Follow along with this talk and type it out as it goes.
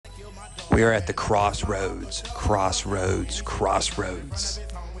We are at the crossroads, crossroads, crossroads.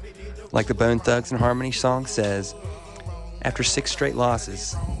 Like the Bone Thugs and Harmony song says, after 6 straight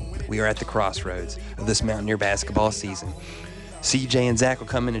losses, we are at the crossroads of this Mountaineer basketball season. CJ and Zach will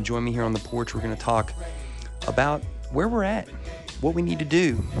come in and join me here on the porch. We're going to talk about where we're at, what we need to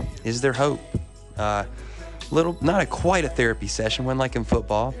do. Is there hope? Not quite a therapy session, one like in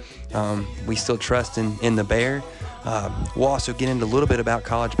football. We still trust in the Bear. We'll also get into a little bit about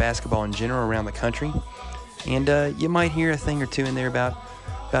college basketball in general around the country. And you might hear a thing or two in there about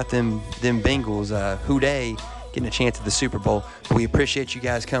them Bengals, who dey getting a chance at the Super Bowl. But we appreciate you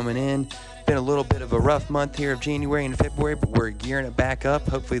guys coming in. Been a little bit of a rough month here of January and February, but we're gearing it back up.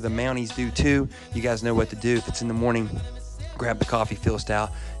 Hopefully the Mounties do too. You guys know what to do. If it's in the morning, grab the coffee, feel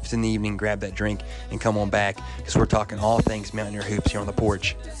stout. If it's in the evening, grab that drink and come on back, because we're talking all things Mountaineer hoops here on the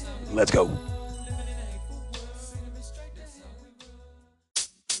porch. Let's go.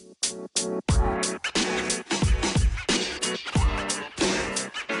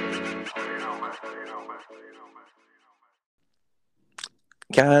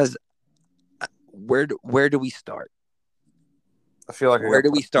 Guys, where do we start? I feel like where do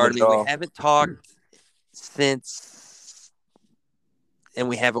we start? I mean, we haven't talked since, and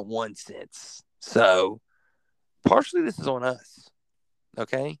we haven't won since. So, partially this is on us.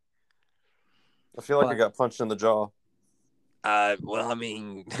 Okay. I feel like I got punched in the jaw. Well, I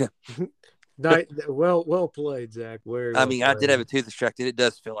mean, well played, Zach. I did have a tooth extracted. It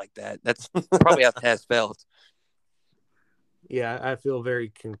does feel like that. That's probably how Taz felt. Yeah, I feel very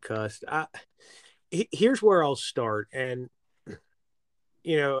concussed. Here's where I'll start. And,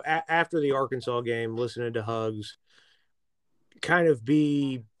 after the Arkansas game, listening to Hugs kind of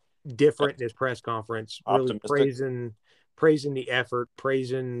be different in his press conference, really praising the effort,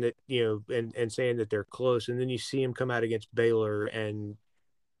 praising that, and saying that they're close. And then you see him come out against Baylor and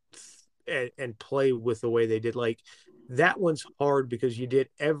play with the way they did. Like, that one's hard because you did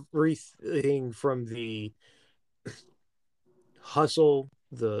everything from the hustle,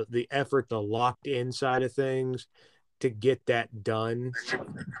 the effort, the locked in side of things to get that done.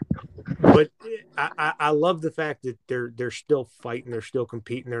 But I love the fact that they're still fighting, they're still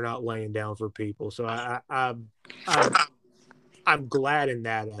competing, they're not laying down for people. So I'm glad in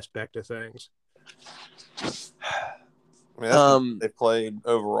that aspect of things. I mean, that's they played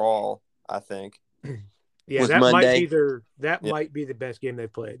overall, I think. Yeah, that Monday might be the best game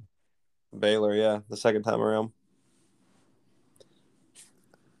they've played. Baylor, yeah, the second time around.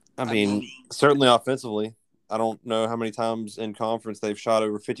 I mean, certainly offensively. I don't know how many times in conference they've shot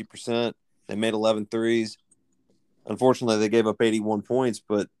over 50%. They made 11 threes. Unfortunately, they gave up 81 points,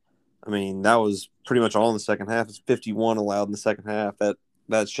 but, I mean, that was pretty much all in the second half. It's 51 allowed in the second half.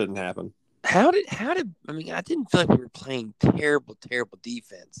 That shouldn't happen. I didn't feel like we were playing terrible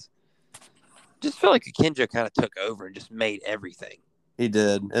defense. Just felt like Akinjo kind of took over and just made everything. He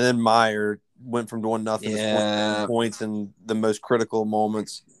did. And then Meyer went from doing nothing to 20 points in the most critical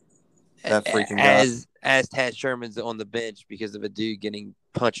moments. That freaking guy. As Tad Sherman's on the bench because of a dude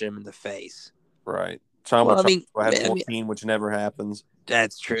punching him in the face. Right. Had 14, which never happens.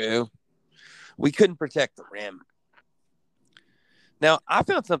 That's true. We couldn't protect the rim. Now, I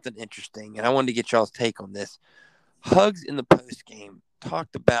found something interesting, and I wanted to get y'all's take on this. Hugs in the post game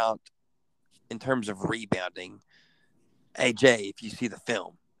talked about, in terms of rebounding, hey, Jay, if you see the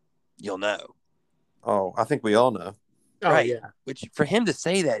film, you'll know. Oh, I think we all know. Right. Oh, yeah. Which, for him to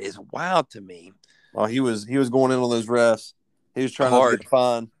say that is wild to me. Oh, he was going in on those refs. He was trying to be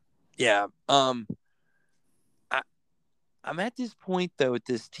fun. Yeah. I'm at this point, though, with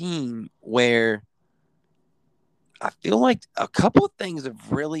this team where I feel like a couple of things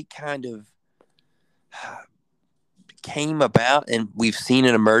have really kind of came about, and we've seen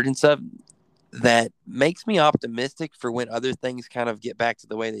an emergence of that makes me optimistic for when other things kind of get back to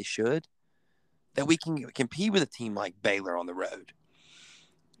the way they should, that we can compete with a team like Baylor on the road.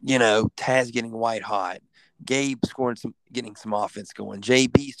 Taz getting white hot, Gabe getting some offense going,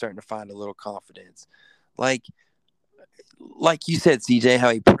 JB starting to find a little confidence. Like you said, CJ, how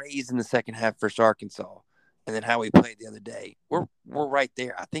he praised in the second half versus Arkansas, and then how he played the other day. We're right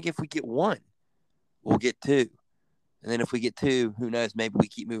there. I think if we get one, we'll get two. And then if we get two, who knows, maybe we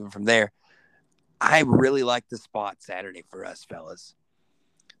keep moving from there. I really like the spot Saturday for us, fellas.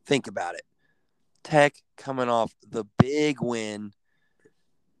 Think about it. Tech coming off the big win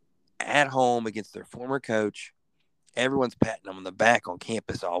at home against their former coach. Everyone's patting them on the back on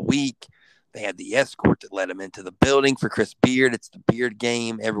campus all week. They had the escort that led them into the building for Chris Beard. It's the Beard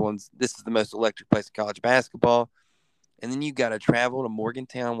game. This is the most electric place in college basketball. And then you got to travel to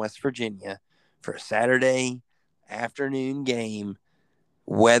Morgantown, West Virginia for a Saturday afternoon game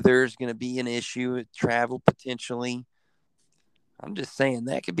Weather's going to be an issue. Travel potentially. I'm just saying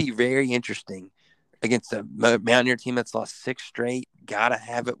that could be very interesting against a Mountaineer team that's lost 6 straight. Gotta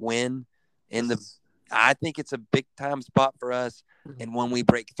have it win. I think it's a big time spot for us, and when we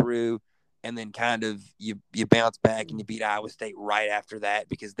break through, and then kind of you bounce back and you beat Iowa State right after that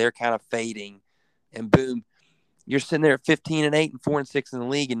because they're kind of fading, and boom, you're sitting there at 15-8 and 4-6 in the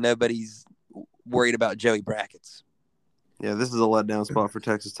league, and nobody's worried about Joey brackets. Yeah, this is a letdown spot for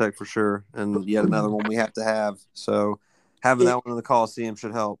Texas Tech for sure, and yet another one we have to have. So having that one in the Coliseum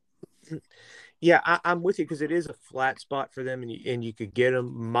should help. Yeah, I'm with you because it is a flat spot for them, and you could get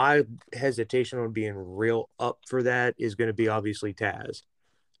them. My hesitation on being real up for that is going to be obviously Taz.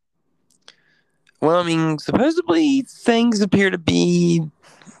 Well, I mean, supposedly things appear to be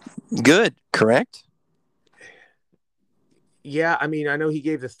good, correct? Yeah, I mean, I know he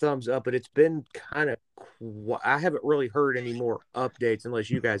gave the thumbs up, but it's been kind of I haven't really heard any more updates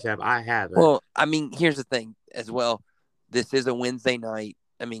unless you guys have. I haven't. Well, I mean, here's the thing as well. This is a Wednesday night.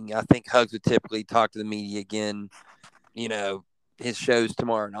 I mean, I think Hugs would typically talk to the media again. You know, his show's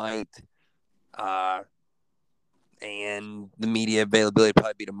tomorrow night. And the media availability would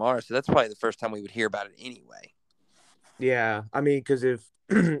probably be tomorrow. So that's probably the first time we would hear about it anyway. Yeah, I mean, because if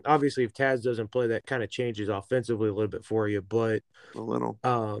obviously if Taz doesn't play, that kind of changes offensively a little bit for you. But a little,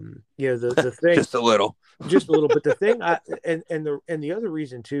 you know, the thing just a little. But the thing, and the other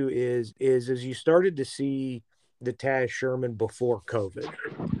reason too is as you started to see the Taz Sherman before COVID,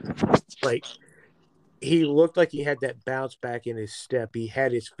 like he looked like he had that bounce back in his step. He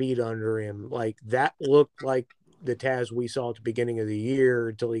had his feet under him. Like that looked like the Taz we saw at the beginning of the year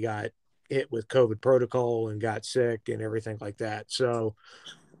until he got hit with COVID protocol and got sick and everything like that. So,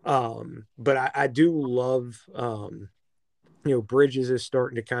 but I do love, you know, Bridges is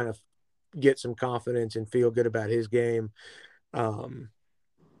starting to kind of get some confidence and feel good about his game.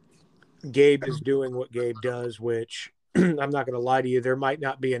 Gabe is doing what Gabe does, which I'm not going to lie to you. There might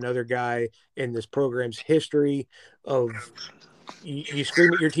not be another guy in this program's history of you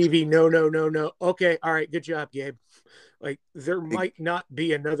scream at your TV, no. Okay, all right, good job, Gabe. Like there might not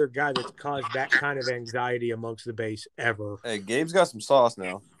be another guy that's caused that kind of anxiety amongst the base ever. Hey, Gabe's got some sauce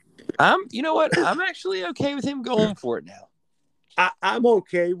now. You know what? I'm actually okay with him going for it now. I'm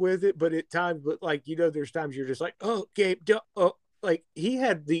okay with it, but at times, like, you know, there's times you're just like, oh, Gabe, like he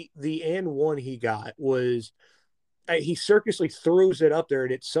had the and one he got was he circuitously throws it up there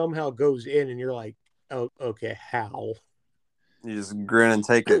and it somehow goes in, and you're like, oh, okay, how? You just grin and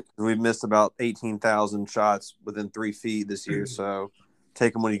take it. We've missed about 18,000 shots within 3 feet this year, so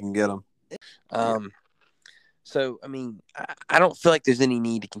take them when you can get them. So, I mean, I don't feel like there's any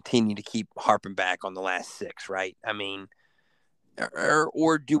need to continue to keep harping back on the last 6, right? I mean,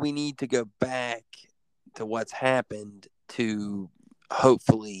 or do we need to go back to what's happened to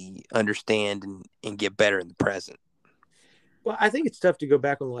hopefully understand and get better in the present? Well, I think it's tough to go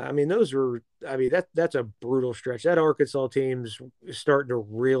back on. I mean, that's a brutal stretch. That Arkansas team's starting to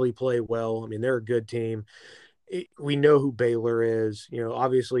really play well. I mean, they're a good team. We know who Baylor is. You know,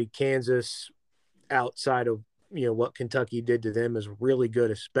 obviously Kansas, outside of, you know, what Kentucky did to them, is really good,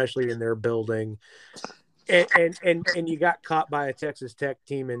 especially in their building. And you got caught by a Texas Tech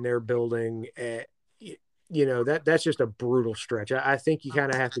team in their building. You know, that's just a brutal stretch. I think you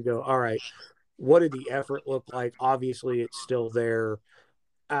kind of have to go, all right, what did the effort look like? Obviously, it's still there.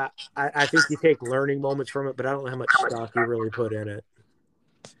 I think you take learning moments from it, but I don't know how much stock you really put in it.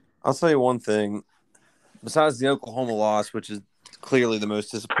 I'll tell you one thing. Besides the Oklahoma loss, which is clearly the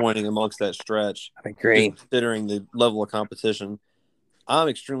most disappointing amongst that stretch, I agree. Considering the level of competition, I'm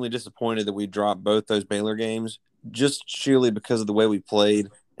extremely disappointed that we dropped both those Baylor games just sheerly because of the way we played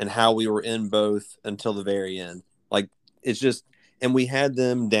and how we were in both until the very end. Like, it's just – and we had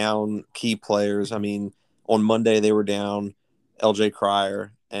them down key players. I mean, on Monday they were down LJ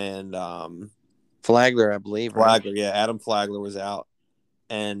Cryer and Flagler, I believe. Flagler, right? Yeah, Adam Flagler was out.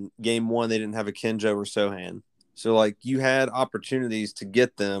 And game 1, they didn't have a Kenjo or Sohan. So, like, you had opportunities to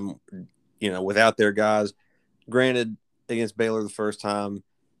get them, you know, without their guys. Granted, against Baylor the first time,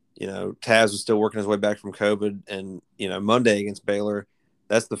 you know, Taz was still working his way back from COVID. And, you know, Monday against Baylor,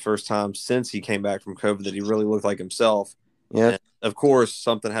 that's the first time since he came back from COVID that he really looked like himself. Yeah. Of course,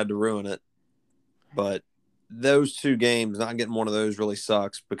 something had to ruin it. But those 2 games, not getting one of those really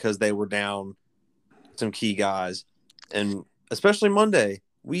sucks because they were down some key guys. And especially Monday,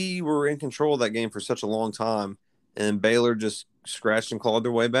 we were in control of that game for such a long time. And Baylor just scratched and clawed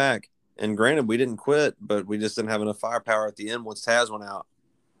their way back. And granted, we didn't quit, but we just didn't have enough firepower at the end once Taz went out.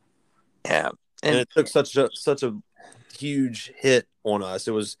 Yeah. And it took such a huge hit on us.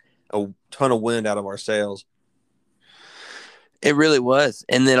 It was a ton of wind out of our sails. It really was.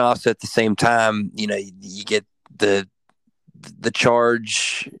 And then also at the same time, you get the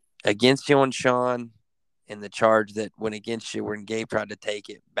charge against you on Sean and the charge that went against you when Gabe tried to take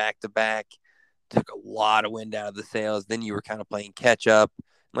it back to back, took a lot of wind out of the sails. Then you were kind of playing catch up.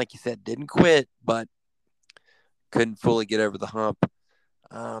 Like you said, didn't quit, but couldn't fully get over the hump.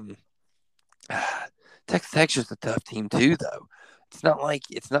 Texas Tech's just a tough team too, though. It's not like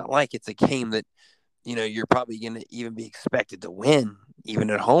it's a game that you're probably going to even be expected to win, even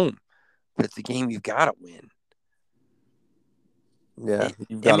at home. But it's a game you've got to win. Yeah,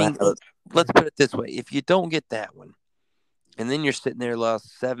 you've got to have it. Let's put it this way: if you don't get that one, and then you're sitting there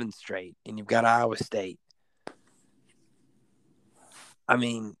lost 7 straight, and you've got Iowa State. I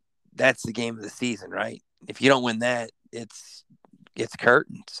mean, that's the game of the season, right? If you don't win that, it's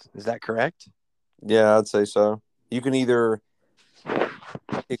curtains. Is that correct? Yeah, I'd say so. You can either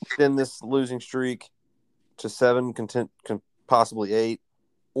extend this losing streak to 7, possibly 8,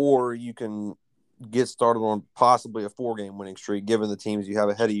 or you can get started on possibly a 4-game winning streak, given the teams you have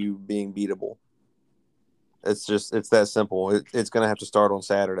ahead of you being beatable. It's that simple. It's going to have to start on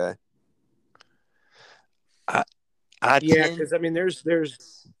Saturday. Because I mean,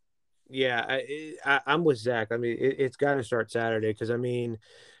 I'm with Zach. I mean, it's got to start Saturday because I mean,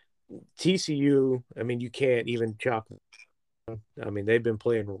 TCU. I mean, you can't even chalk. I mean, they've been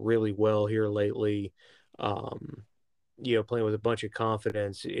playing really well here lately. Playing with a bunch of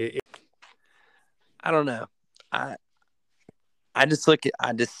confidence. I don't know. I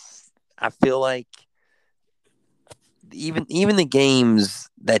feel like even the games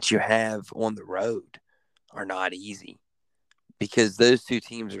that you have on the road are not easy because those two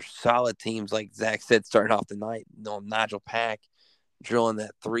teams are solid teams. Like Zach said, starting off the night, Nigel Pack drilling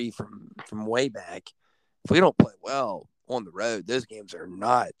that 3 from way back. If we don't play well on the road, those games are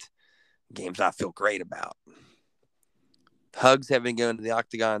not games I feel great about. Hugs have been going to the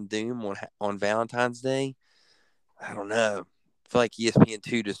Octagon Doom on Valentine's Day. I don't know. I feel like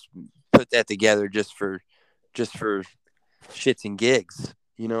ESPN2 just put that together just for shits and gigs.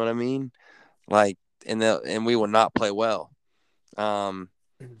 You know what I mean? Like, and we will not play well.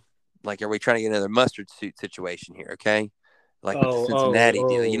 Like, are we trying to get another mustard suit situation here? Okay, like with the Cincinnati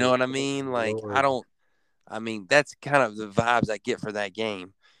deal. You know what I mean? Like, Lord. That's kind of the vibes I get for that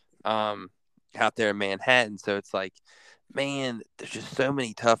game out there in Manhattan. So it's like, man, there's just so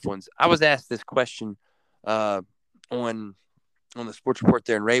many tough ones. I was asked this question on the sports report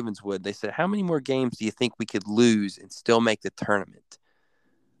there in Ravenswood. They said, how many more games do you think we could lose and still make the tournament?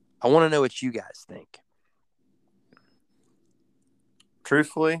 I want to know what you guys think.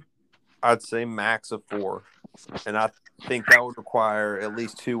 Truthfully, I'd say max of 4. And I think that would require at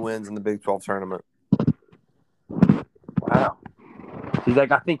least 2 wins in the Big 12 tournament. Wow. See,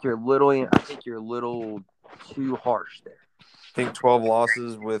 like, I think you're a little too harsh there. I think 12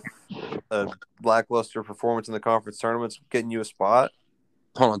 losses with a lackluster performance in the conference tournament's getting you a spot.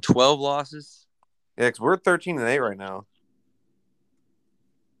 Hold on, 12 losses? Yeah, because we're 13-8 right now.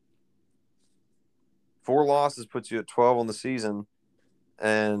 4 losses puts you at 12 on the season.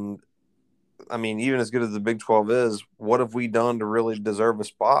 And, I mean, even as good as the Big 12 is, what have we done to really deserve a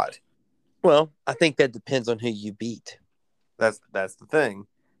spot? Well, I think that depends on who you beat. That's the thing.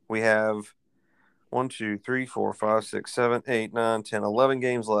 We have 1, 2, 3, 4, 5, 6, 7, 8, 9, 10, 11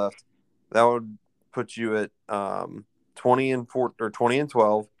 games left. That would put you at 20 and 4 or 20 and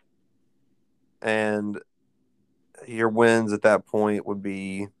 12. And your wins at that point would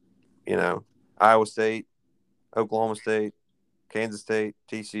be, Iowa State, Oklahoma State, Kansas State,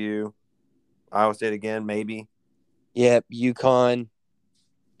 TCU, Iowa State again, maybe. Yep, UConn.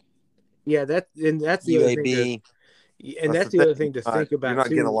 Yeah, that's the UAB. other thing. And that's the other thing to think about. You're not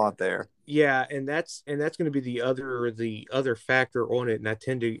getting a lot there. Yeah, and that's going to be the other factor on it. And I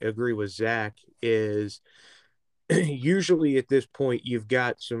tend to agree with Zach is usually at this point you've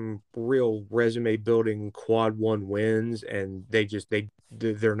got some real resume building quad 1 wins, and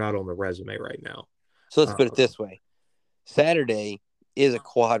they're not on the resume right now. So let's put it this way: Saturday is a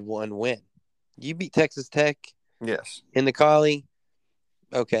quad 1 win. You beat Texas Tech, yes, in the Collie.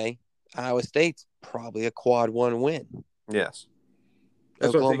 Okay, Iowa State's probably a quad 1 win. Yes.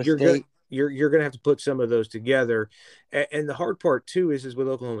 That's Oklahoma State. You're going to have to put some of those together. And the hard part, too, is with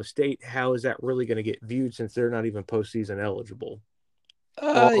Oklahoma State, how is that really going to get viewed since they're not even postseason eligible?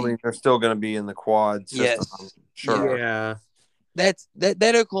 They're still going to be in the quad system. Yes. Sure. Yeah.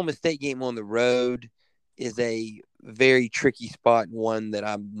 That Oklahoma State game on the road is a very tricky spot, and one that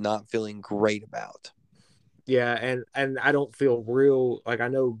I'm not feeling great about. Yeah, and I don't feel I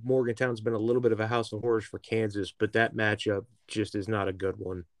know Morgantown's been a little bit of a house of horrors for Kansas, but that matchup just is not a good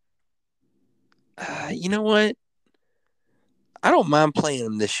one. You know what? I don't mind playing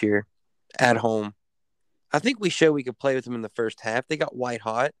them this year at home. I think we showed we could play with them in the first half. They got white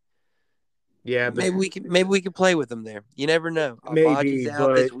hot. Yeah, but maybe we could play with them there. You never know. maybe, Abaji's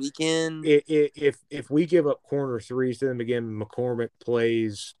out this but weekend. if we give up corner threes to them again, McCormick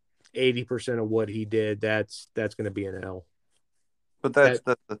plays 80% of what he did. That's going to be an L. But that's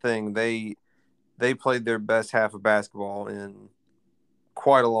the thing. They played their best half of basketball in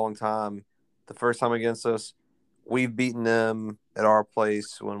quite a long time. The first time against us, we've beaten them at our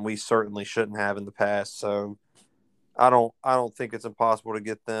place when we certainly shouldn't have in the past. So I don't think it's impossible to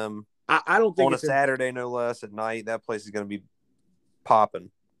get them. I don't think on a Saturday, no less, at night. That place is going to be popping.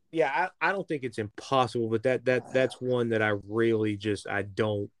 Yeah, I don't think it's impossible, but that's one that I really just I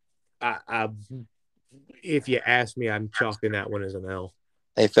don't. I if you ask me, I'm chalking that one as an L.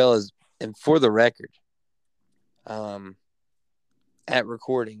 Hey, fellas, and for the record, at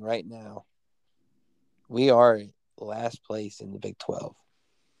recording right now, we are last place in the Big 12.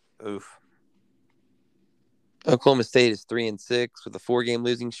 Oof. Oklahoma State is 3-6 with a 4-game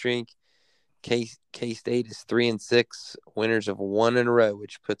losing streak. K-State is 3-6, winners of 1 in a row,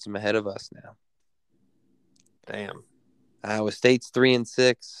 which puts them ahead of us now. Damn. Iowa State's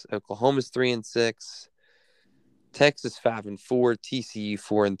 3-6. Oklahoma's 3-6. Texas 5-4. TCU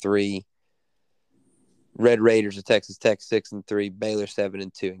 4-3. Red Raiders of Texas Tech 6-3. Baylor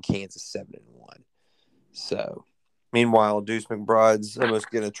 7-2, and Kansas 7-1. So, meanwhile, Deuce McBride's almost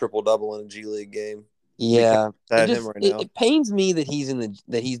getting a triple double in a G League game. Yeah, it pains me that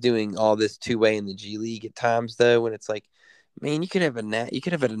he's doing all this two-way in the G League at times, though. When it's like, man, you could have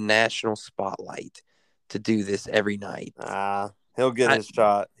a national spotlight to do this every night. He'll get his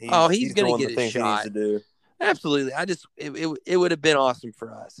shot. He's going to get his shot. He needs to do. Absolutely. It would have been awesome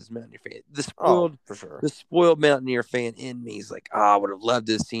for us as Mountaineer fans. For sure. The spoiled Mountaineer fan in me is like, I would have loved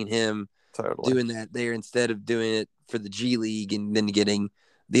to have seen him doing that there instead of doing it for the G League and then getting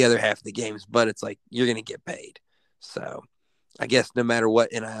the other half of the games. But it's like, you're going to get paid. So I guess no matter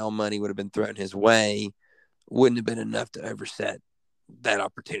what NIL money would have been thrown his way, wouldn't have been enough to overset that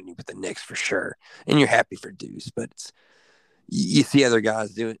opportunity with the Knicks for sure. And you're happy for Deuce, but you see other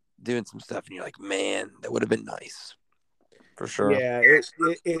guys doing some stuff and you're like, man, that would have been nice. For sure. Yeah,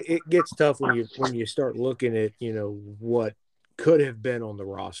 it gets tough when you start looking at, what could have been on the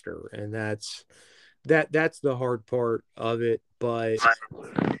roster, and that's the hard part of it. But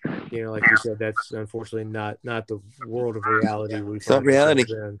like you said, that's unfortunately not the world of reality. It's not reality.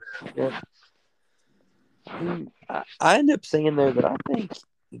 Well, I end up saying there that I think,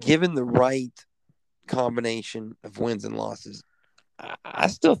 given the right combination of wins and losses, I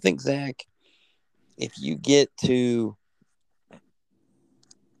still think, Zach, if you get to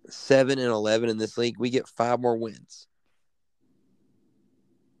 7-11 in this league, we get 5 more wins.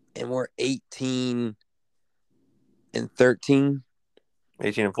 And we're 18-13.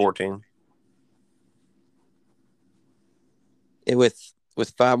 18-14. With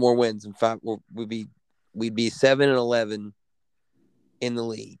 5 more wins and 5, we'd be 7-11 in the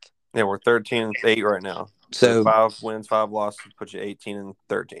league. Yeah, we're 13-8 right now. So 5 wins, 5 losses put you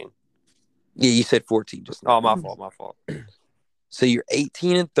 18-13. Yeah, you said 14 just now. Oh, my fault. So you're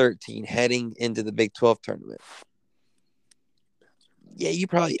 18-13 heading into the Big 12 tournament. Yeah,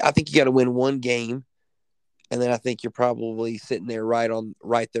 I think you got to win 1 game, and then I think you're probably sitting there right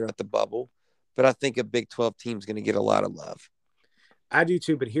there at the bubble. But I think a Big 12 team's going to get a lot of love. I do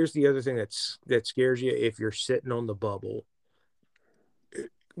too, but here's the other thing that scares you if you're sitting on the bubble.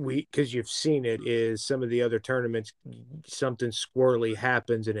 Because you've seen it, is some of the other tournaments, something squirrely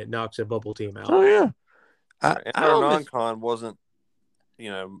happens and it knocks a bubble team out. Oh yeah, our non-con wasn't,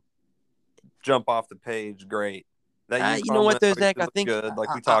 jump off the page great. You know what though, Zach? I think good,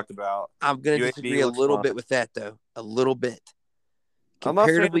 like we talked about. I'm going to disagree a little bit with that though. A little bit. I'm not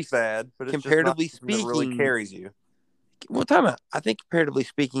saying it's bad, but it's comparatively just not speaking, that really carries you. Well, time out. I think comparatively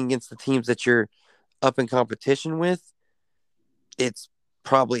speaking, against the teams that you're up in competition with, it's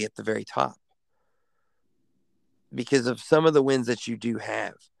probably at the very top because of some of the wins that you do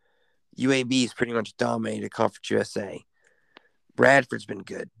have. UAB's pretty much dominated Conference USA. Bradford's been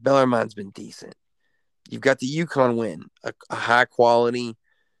good. Bellarmine's been decent. You've got the UConn win, a high-quality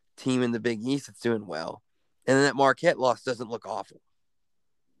team in the Big East that's doing well. And then that Marquette loss doesn't look awful.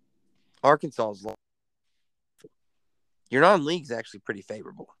 Arkansas's loss. Your non-league's actually pretty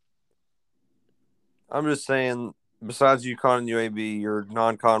favorable. I'm just saying, besides UConn and UAB, your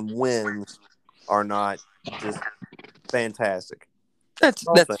non-con wins are not just fantastic. That's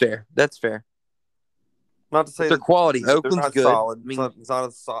fair. That's fair. Not to say their quality. Oakland's good. Solid. It's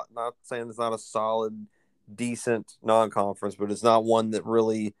not saying it's not a solid, decent non-conference, but it's not one that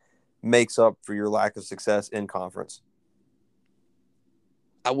really makes up for your lack of success in conference.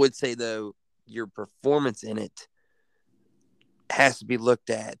 I would say, though, your performance in it has to be looked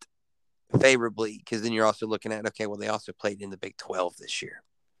at favorably, because then you're also looking at, okay, well, they also played in the Big 12 this year.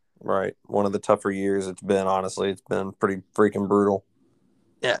 Right. One of the tougher years it's been, honestly. It's been pretty freaking brutal.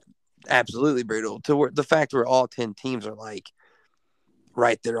 Yeah, absolutely brutal. To where the fact where all 10 teams are like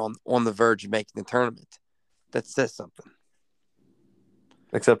right there on the verge of making the tournament. That says something.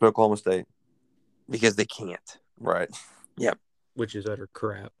 Except Oklahoma State. Because they can't. Right. Yep. Which is utter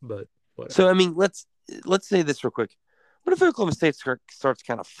crap, but whatever. So, I mean, let's say this real quick. What if Oklahoma State starts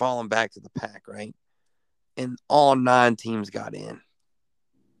kind of falling back to the pack, right? And all 9 teams got in.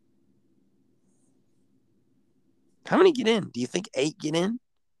 How many get in? Do you think 8 get in?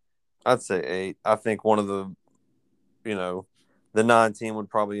 I'd say 8. I think one of the, the 9 team would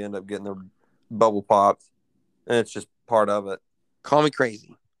probably end up getting their bubble popped, and it's just part of it. Call me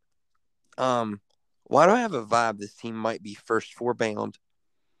crazy. Why do I have a vibe this team might be first 4 bound,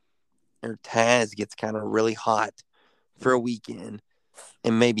 or Taz gets kind of really hot for a weekend,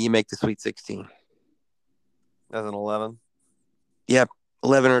 and maybe you make the Sweet 16? As an 11? Yep,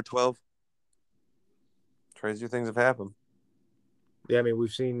 11 or 12. Crazier things have happened. Yeah, I mean,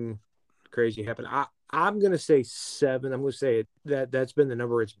 we've seen crazy happen. I'm going to say 7. I'm going to say that's been the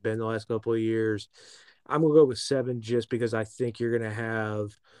number it's been the last couple of years. I'm going to go with 7 just because I think you're going to have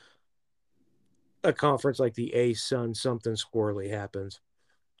a conference like the A-Sun, something squirrely happens.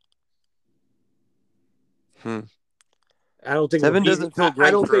 I don't think 7 doesn't feel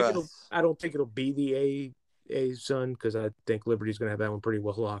great for us. I don't think it'll be the A-Sun, because I think Liberty's going to have that one pretty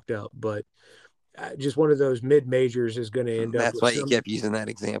well locked up. But just one of those mid-majors is going to end up. That's why you kept using that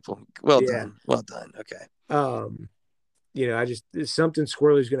example. Well done. Okay. I just something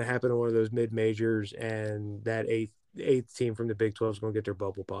squirrely is going to happen in one of those mid-majors, and that eighth team from the Big 12 is going to get their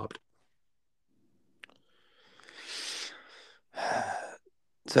bubble popped.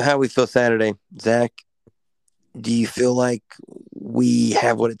 So how we feel Saturday, Zach? Do you feel like we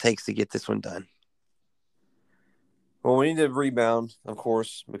have what it takes to get this one done? Well, we need to rebound, of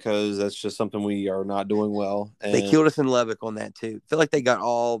course, because that's just something we are not doing well. And they killed us in Lubbock on that too. I feel like they got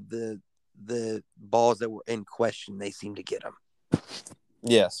all the balls that were in question. They seem to get them.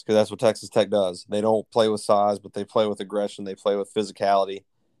 Yes, because that's what Texas Tech does. They don't play with size, but they play with aggression. They play with physicality,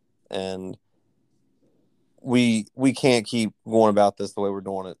 and we can't keep going about this the way we're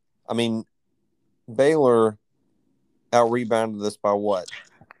doing it. I mean, Baylor out-rebounded us by what?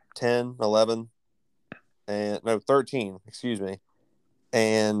 10, 11? 13, excuse me.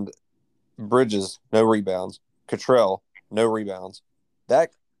 And Bridges, no rebounds. Cottrell, no rebounds.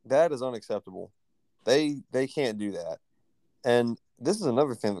 That is unacceptable. They can't do that. And this is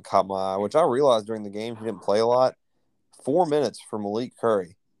another thing that caught my eye, which I realized during the game he didn't play a lot. 4 minutes for Malik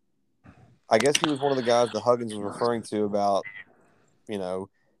Curry. I guess he was one of the guys that Huggins was referring to about,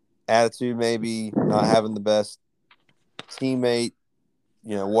 attitude maybe, not having the best teammate,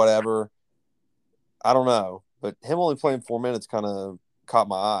 whatever. I don't know. But him only playing 4 minutes kind of caught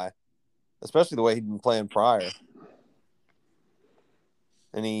my eye, especially the way he'd been playing prior.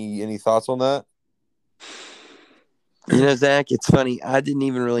 Any thoughts on that? Zach, it's funny. I didn't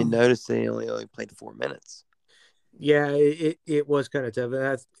even really notice that he only played 4 minutes. Yeah, it was kind of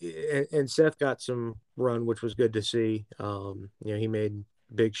tough. And Seth got some run, which was good to see. He made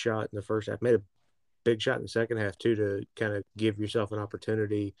a big shot in the first half, made a big shot in the second half too, to kind of give yourself an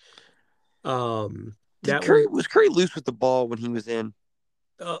opportunity. Was Curry loose with the ball when he was in?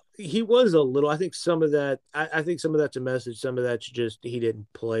 He was a little. I think some of that. I think some of that's a message. Some of that's just he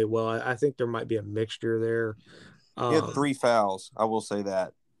didn't play well. I think there might be a mixture there. He had 3 fouls. I will say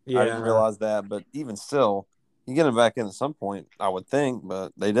that. Yeah. I didn't realize that, but even still, you get him back in at some point, I would think,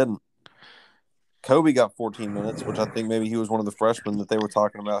 but they didn't. Kobe got 14 minutes, which I think maybe he was one of the freshmen that they were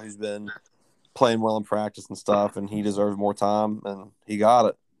talking about who's been playing well in practice and stuff, and he deserves more time, and he got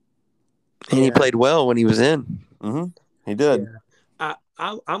it. And he played well when he was in. Mm-hmm. He did. Yeah.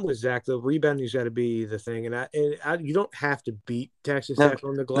 I'm with Zach, though. Rebounding's got to be the thing, and you don't have to beat Texas Tech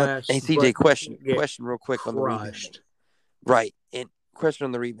on the glass. Hey, CJ, question real quick on the rebounding. Right, and question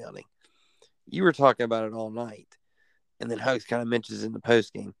on the rebounding. You were talking about it all night, and then Hugs kind of mentions in the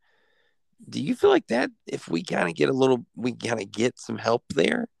post game. Do you feel like that if we kind of get some help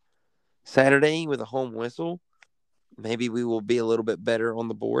there Saturday with a home whistle, maybe we will be a little bit better on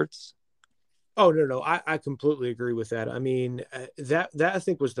the boards? Oh, no. I completely agree with that. I mean, that I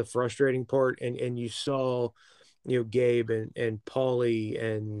think was the frustrating part. And you saw, Gabe and Paulie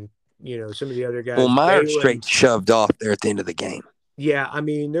and, some of the other guys. Well, Myers straight shoved off there at the end of the game. Yeah, I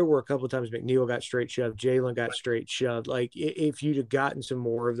mean, there were a couple of times McNeil got straight shoved. Jalen got straight shoved. Like, if you'd have gotten some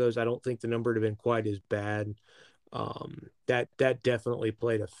more of those, I don't think the number would have been quite as bad. That definitely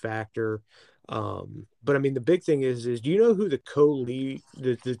played a factor. But I mean, the big thing is do you know who the co-lead,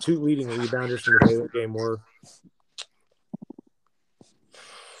 the two leading rebounders from the Baylor game were?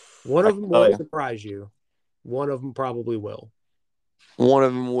 One of them won't surprise you. One of them probably will. One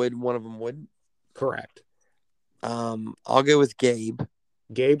of them would. One of them wouldn't. Correct. I'll go with Gabe.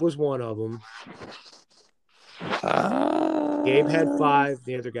 Gabe was one of them. Gabe had 5.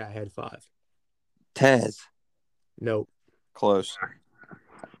 The other guy had 5. Taz. Nope. Close.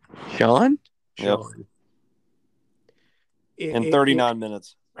 Sean? Yep. Sean. In 39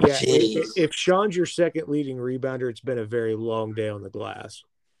 minutes. Yeah. If Sean's your second leading rebounder, it's been a very long day on the glass.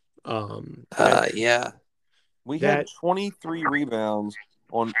 Yeah. We had 23 rebounds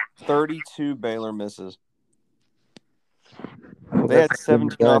on 32 Baylor misses. They had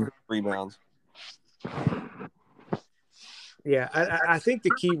 17 offensive rebounds. Yeah, I think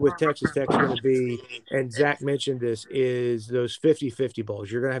the key with Texas Tech is going to be, and Zach mentioned this, is those 50-50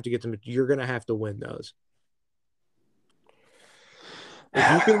 balls. You're going to have to get them. You're going to have to win those.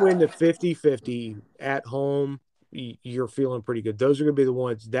 If you can win the 50-50 at home, you're feeling pretty good. Those are going to be the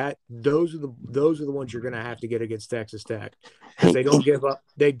ones those are the ones you're going to have to get against Texas Tech. Because they don't give up.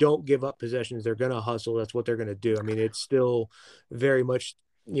 They don't give up possessions. They're going to hustle. That's what they're going to do. I mean, it's still very much,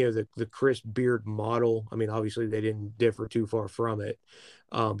 the Chris Beard model. I mean, obviously they didn't differ too far from it,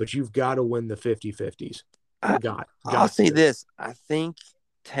 but you've got to win the 50-50s. I'll say this. I think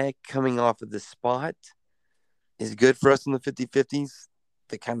Tech coming off of the spot is good for us in the 50-50s.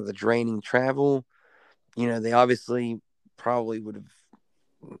 The kind of the draining travel. They obviously probably would have.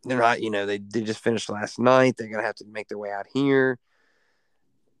 They're not. They just finished last night. They're gonna have to make their way out here.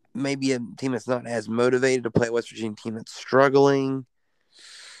 Maybe a team that's not as motivated to play a West Virginia team that's struggling.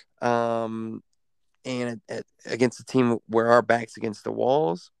 And against a team where our back's against the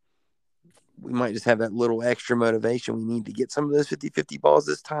walls, we might just have that little extra motivation. We need to get some of those 50-50 balls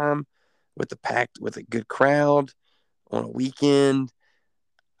this time with a good crowd on a weekend.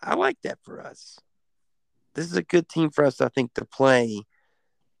 I like that for us. This is a good team for us, I think, to play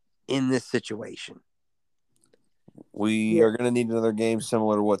in this situation. We are going to need another game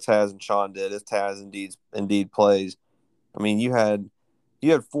similar to what Taz and Sean did if Taz indeed plays. I mean, you had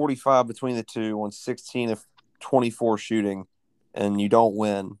 45 between the two on 16 of 24 shooting, and you don't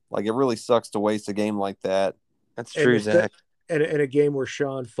win. Like, it really sucks to waste a game like that. That's true, Zach. And a game where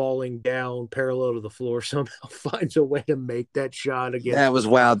Sean falling down parallel to the floor somehow finds a way to make that shot again. That was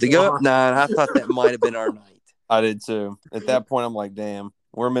wild. To go up 9, I thought that might have been our night. I did too. At that point, I'm like, damn,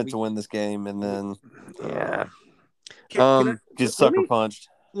 we're meant to win this game, and then get sucker punched.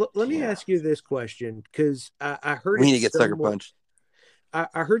 Let me ask you this question, because I heard we need to get sucker punched.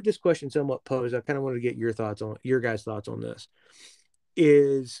 I heard this question somewhat posed. I kind of want to get your guys' thoughts on this.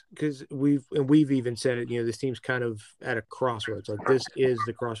 Is because we've even said it, this team's kind of at a crossroads. Like, this is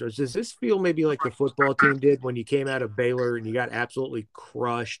the crossroads. Does this feel maybe like the football team did when you came out of Baylor and you got absolutely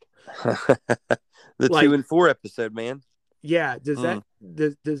crushed? The 2-4 episode, man. Yeah. Do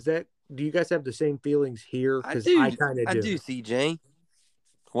you guys have the same feelings here? Because I kind of do. I do, CJ.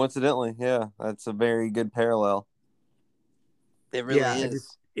 Coincidentally, yeah, that's a very good parallel. It really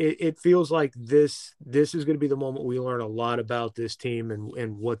is. It feels like this is going to be the moment we learn a lot about this team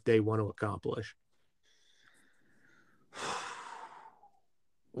and what they want to accomplish.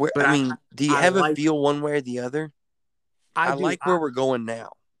 Do you have a feel one way or the other? I like where we're going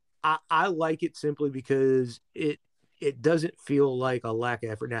now. I like it simply because it doesn't feel like a lack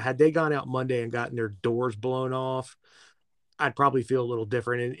of effort. Now, had they gone out Monday and gotten their doors blown off, I'd probably feel a little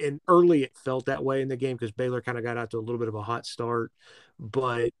different. And early it felt that way in the game because Baylor kind of got out to a little bit of a hot start.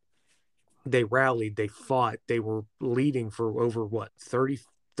 But they rallied, they fought, they were leading for over 30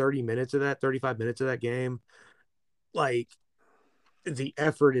 minutes of that, 35 minutes of that game. Like, the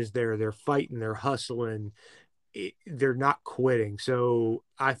effort is there. They're fighting, they're hustling. They're not quitting. So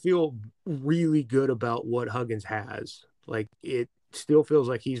I feel really good about what Huggins has. Like, it still feels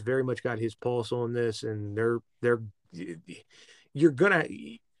like he's very much got his pulse on this, and you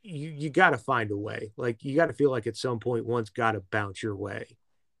got to find a way. Like, you got to feel like at some point one's got to bounce your way.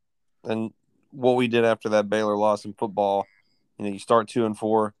 And what we did after that Baylor loss in football, you start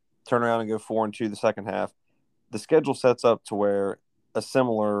 2-4, turn around and go 4-2 the second half. The schedule sets up to where a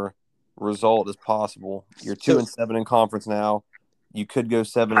similar result is possible. You're 2-7 in conference now. You could go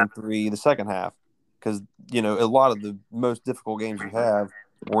 7-3 the second half because a lot of the most difficult games you have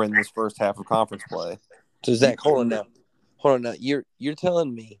were in this first half of conference play. So Zach, hold on now. You're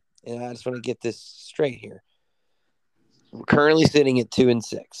telling me, and I just want to get this straight here. We're currently sitting at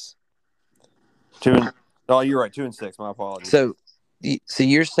 2-6. Oh, you're right. 2-6. My apologies. So So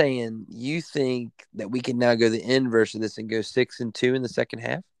you're saying you think that we can now go the inverse of this and go 6-2 in the second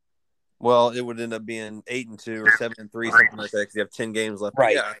half? Well, it would end up being 8-2 or 7-3, something like that, because you have 10 games left.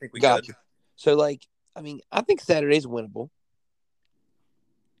 Right. Yeah, I think we Got could. you. So, I think Saturday's winnable.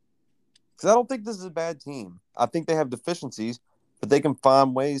 Because I don't think this is a bad team. I think they have deficiencies, but they can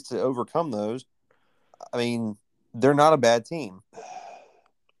find ways to overcome those. I mean, they're not a bad team.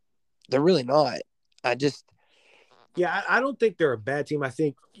 They're really not. I don't think they're a bad team. I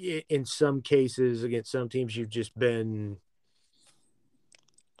think in some cases against some teams you've just been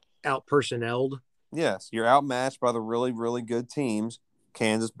out personneled. Yes, you're outmatched by the really, really good teams.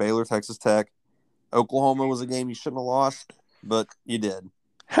 Kansas, Baylor, Texas Tech. Oklahoma was a game you shouldn't have lost, but you did.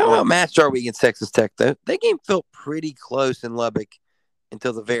 How outmatched are we against Texas Tech, though? That game felt pretty close in Lubbock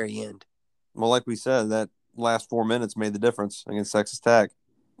until the very end. Well, like we said, that last 4 minutes made the difference against Texas Tech.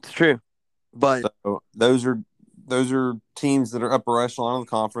 It's true. But so those are teams that are upper echelon of the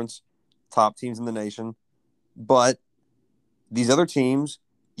conference, top teams in the nation. But these other teams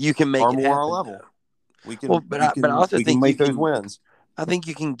you can make are it more happen, our level. Though. We can, but I also think make those wins. I think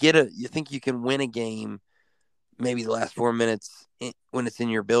you can you think you can win a game maybe the last 4 minutes when it's in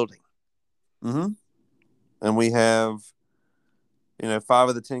your building. Mm-hmm. And we have, 5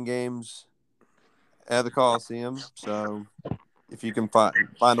 of the 10 games at the Coliseum. So if you can find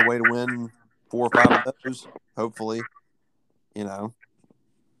a way to win 4 or 5 of those, hopefully,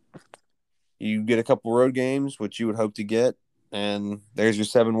 you get a couple road games, which you would hope to get, and there's your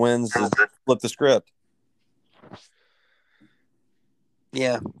 7 wins to flip the script.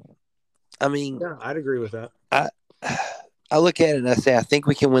 Yeah. I mean, yeah, I'd agree with that. I look at it and I say, I think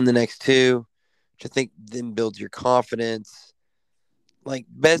we can win the next 2, which I think then builds your confidence. Like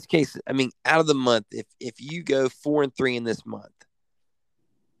best case, I mean, out of the month, if you go 4-3 in this month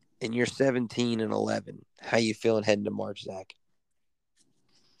and you're 17-11, how you feeling heading to March, Zach?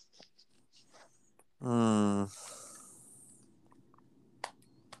 I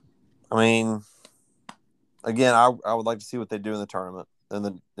mean, again, I would like to see what they do in the tournament,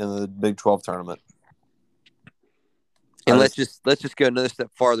 in the Big 12 tournament. And let's just go another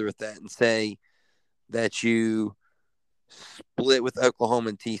step farther with that and say that you split with Oklahoma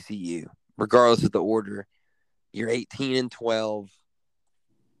and TCU, regardless of the order. You're 18-12,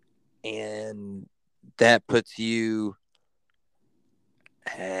 and that puts you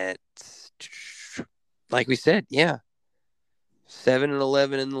at, like we said, 7-11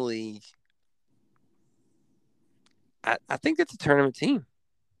 in the league. I think that's a tournament team.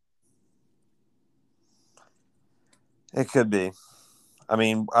 It could be. I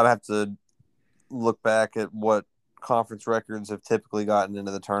mean, I'd have to look back at what conference records have typically gotten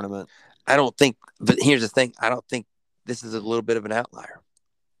into the tournament. But here's the thing. I don't think this is a little bit of an outlier.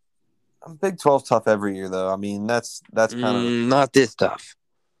 Big 12 tough every year, though. I mean, that's kind of not this tough.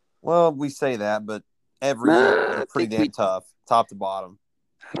 Well, we say that, but every year is pretty damn tough, top to bottom.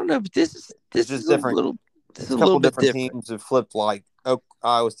 I don't know, but this is just different. This is a little bit different. Teams have flipped. Like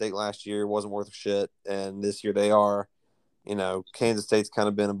Iowa State last year wasn't worth a shit, and this year they are. Kansas State's kind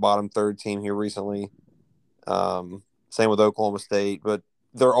of been a bottom third team here recently. Same with Oklahoma State, but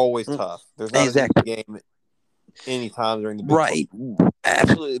they're always tough. There's not a game anytime during the Big 12.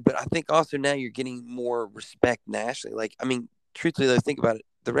 Absolutely. But I think also now you're getting more respect nationally. Like, I mean, truthfully, though, think about it.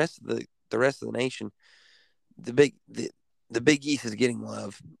 The rest of the nation, the Big East is getting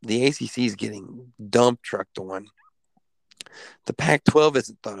love. The ACC is getting dump trucked on. The Pac-12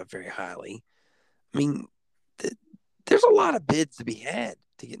 isn't thought of very highly. I mean, there's a lot of bids to be had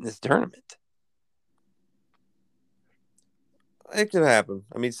to get in this tournament. It could happen.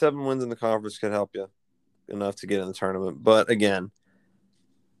 I mean, 7 wins in the conference could help you enough to get in the tournament. But again,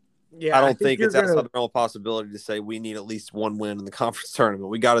 I don't think it's outside the realm of possibility to say we need at least 1 win in the conference tournament.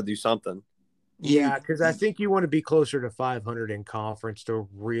 We got to do something. Yeah, because I think you want to be closer to 500 in conference to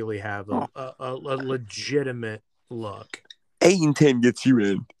really have a legitimate look. 8-10 gets you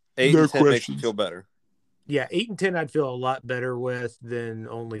in. 8-10 makes you feel better. Yeah, 8-10 I'd feel a lot better with than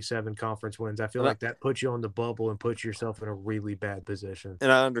only 7 conference wins. I feel like that puts you on the bubble and puts yourself in a really bad position.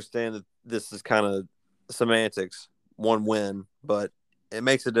 And I understand that this is kind of semantics, 1 win, but it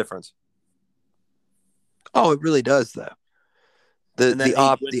makes a difference. Oh, it really does, though. The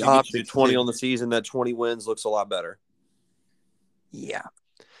optics 20 on the season, that 20 wins looks a lot better. Yeah.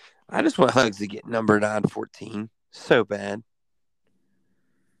 I just want Hugs to get number 9-14 so bad.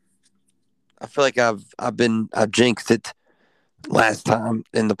 I feel like I've jinxed it last time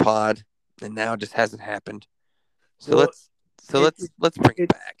in the pod, and now it just hasn't happened. So let's bring it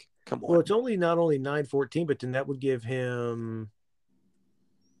back. Come on. Well, it's not only 9-14, but then that would give him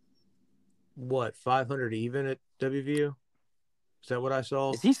 500 even at WVU? Is that what I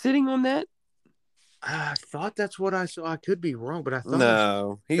saw? Is he sitting on that? I thought that's what I saw. I could be wrong, but I thought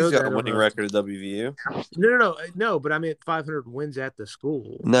No, he's got a winning record at WVU. No. But I meant 500 wins at the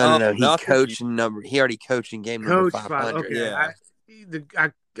school. No. He coached He already coached in game number 500. Okay, yeah.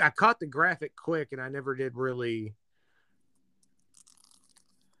 I caught the graphic quick, and I never did really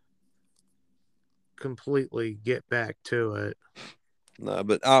completely get back to it. No,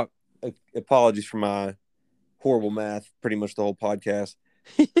 but apologies for my horrible math. Pretty much the whole podcast.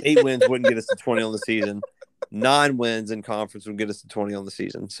 8 wins wouldn't get us to 20 on the season. 9 wins in conference would get us to 20 on the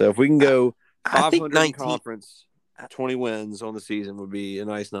season. So if we can go 500 in conference, 20 wins on the season would be a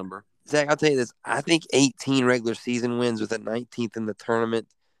nice number. Zach, I'll tell you this. I think 18 regular season wins with a 19th in the tournament,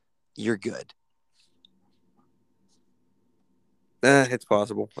 you're good. It's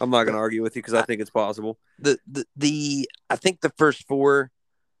possible. I'm not going to argue with you because I think it's possible. I think the first 4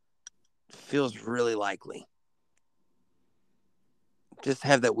 feels really likely. Just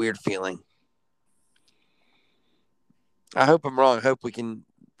have that weird feeling. I hope I'm wrong. I hope we can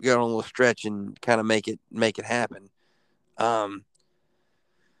go on a little stretch and kind of make it happen.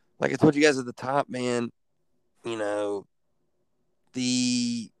 Like I told you guys at the top, man, the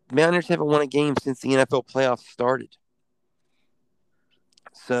Mountaineers haven't won a game since the NFL playoffs started.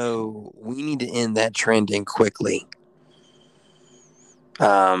 So we need to end that trending quickly.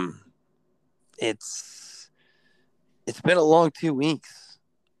 It's been a long 2 weeks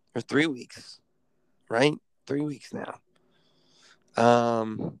or 3 weeks, right? 3 weeks now. I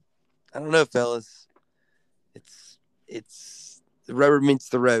don't know, fellas. It's the rubber meets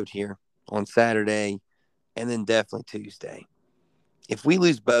the road here on Saturday, and then definitely Tuesday. If we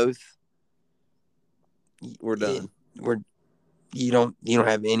lose both, we're done. You don't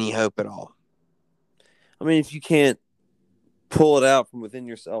have any hope at all. I mean, if you can't pull it out from within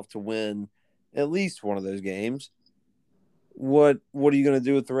yourself to win at least one of those games, what are you going to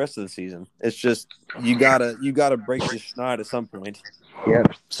do with the rest of the season? It's just you gotta break this schneid at some point. Yeah.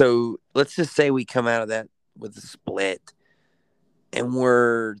 So let's just say we come out of that with a split, and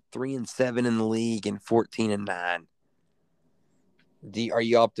we're 3-7 in the league and 14-9. Are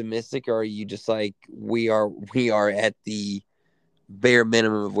you optimistic, or are you just like we are at the bare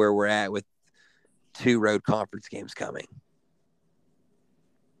minimum of where we're at with 2 road conference games coming?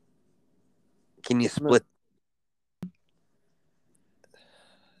 Can you split?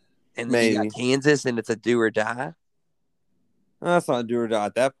 And then you got Kansas, and it's a do or die. No, that's not a do or die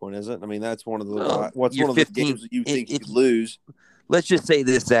at that point, is it? I mean, that's one of the one of the games that you think you could lose. Let's just say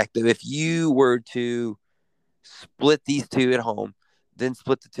this, Zach, though. If you were to split these 2 at home, then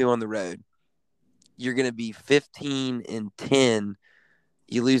split the 2 on the road, you're going to be 15-10.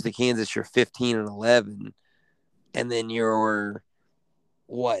 You lose to Kansas, you're 15-11. And then you're,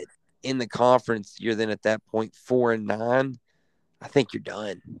 in the conference, you're then at that point 4-9. I think you're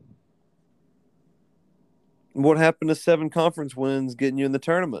done. What happened to 7 conference wins getting you in the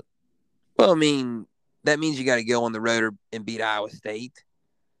tournament? Well, I mean, that means you got to go on the road and beat Iowa State.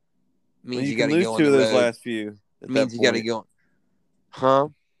 It means you got to go on the road. 2 of those last few. It means you got to go. Huh?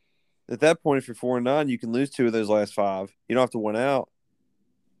 At that point, if you're 4-9, you can lose 2 of those last 5. You don't have to win out.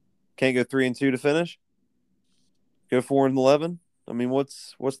 Can't go 3-2 to finish. Go 4-11. I mean,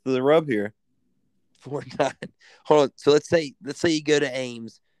 what's the rub here? 4-9. Hold on. So let's say you go to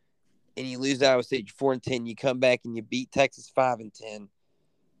Ames and you lose to Iowa State. You're 4-10. You come back and you beat Texas 5-10.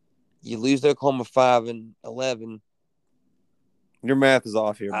 You lose to Oklahoma 5-11. Your math is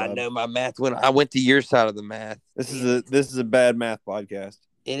off here, bud. I know my math I went to your side of the math. This is a bad math podcast.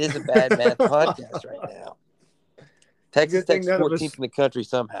 It is a bad math podcast right now. Texas Tech's 14th in the country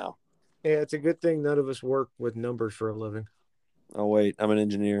somehow. Yeah, it's a good thing none of us work with numbers for a living. Oh, wait. I'm an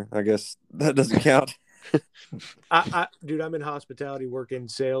engineer. I guess that doesn't count. Dude, I'm in hospitality working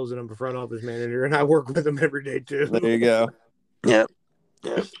sales, and I'm a front office manager, and I work with them every day, too. There you go. Yeah.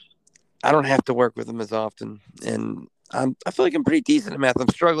 I don't have to work with them as often, and I feel like I'm pretty decent at math. I'm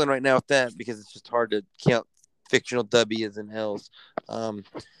struggling right now with that because it's just hard to count fictional W's and L's. But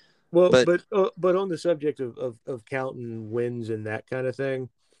on the subject of counting wins and that kind of thing,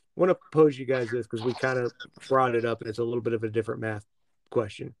 I want to pose you guys this because we kind of brought it up, and it's a little bit of a different math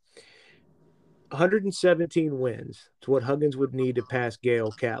question. 117 wins. It's what Huggins would need to pass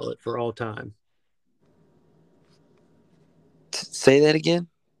Gale Catlett for all time. Say that again.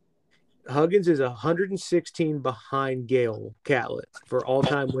 Huggins is 116 behind Gale Catlett for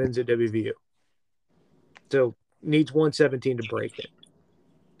all-time wins at WVU. So needs 117 to break it.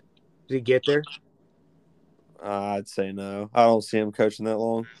 Does he get there? I'd say no. I don't see him coaching that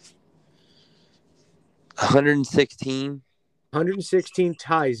long. 116. 116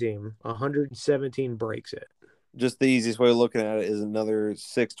 ties him. 117 breaks it. Just the easiest way of looking at it is another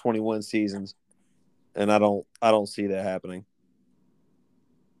 6-21 seasons, and I don't see that happening.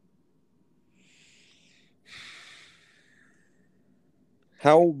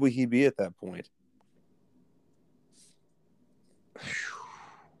 How old would he be at that point?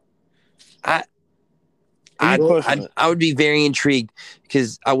 I would be very intrigued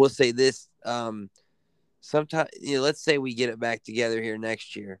because I will say this. Sometimes, let's say we get it back together here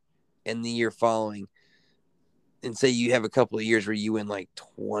next year and the year following, and say you have a couple of years where you win like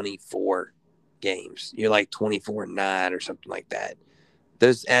 24 games. You're like 24-9 or something like that.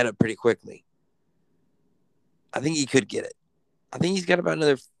 Those add up pretty quickly. I think he could get it. I think he's got about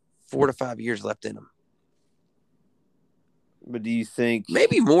another 4 to 5 years left in him. But do you think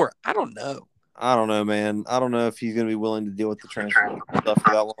maybe more? I don't know. I don't know, man. I don't know if he's going to be willing to deal with the transfer stuff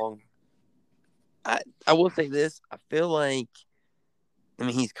for that long. I will say this. I feel like,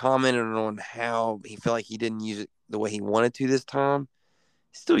 he's commented on how he felt like he didn't use it the way he wanted to this time.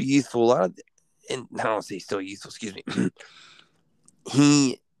 He's still youthful. And I don't say still youthful. Excuse me.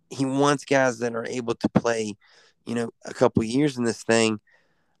 He wants guys that are able to play, a couple years in this thing.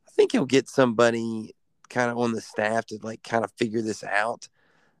 I think he'll get somebody kind of on the staff to like kind of figure this out.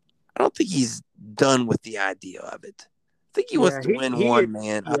 I don't think he's done with the idea of it. I think he wants to win one,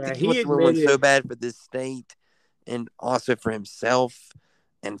 man. I think he wants to win one so bad for this state and also for himself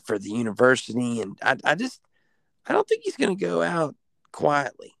and for the university. And I don't think he's going to go out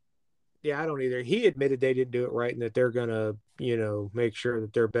quietly. Yeah, I don't either. He admitted they didn't do it right and that they're going to, make sure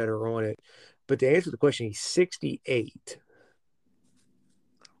that they're better on it. But to answer the question, he's 68.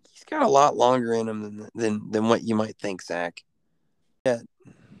 He's got a lot longer in him than what you might think, Zach. Yeah.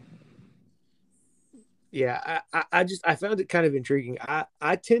 Yeah, I found it kind of intriguing.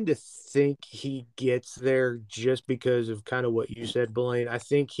 I tend to think he gets there just because of kind of what you said, Blaine. I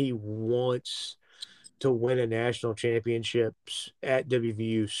think he wants to win a national championships at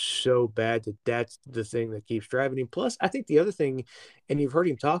WVU so bad that that's the thing that keeps driving him. Plus, I think the other thing, and you've heard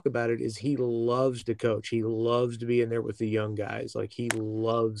him talk about it, is he loves to coach. He loves to be in there with the young guys. Like, he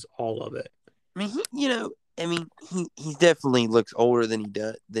loves all of it. He definitely looks older than he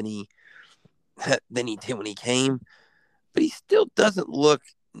did when he came, but he still doesn't look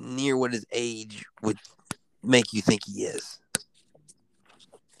near what his age would make you think he is,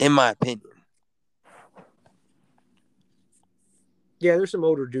 in my opinion. Yeah, there's some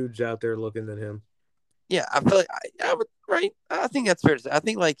older dudes out there looking than him. Yeah, I feel like I would, right? I think that's fair to say. I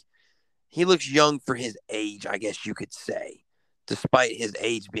think like he looks young for his age, I guess you could say, despite his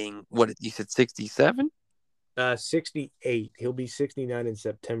age being what you said, 67? 68. He'll be 69 in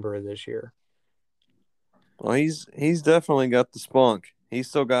September of this year. Well, he's definitely got the spunk. He's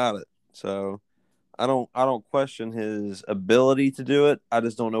still got it. So I don't question his ability to do it. I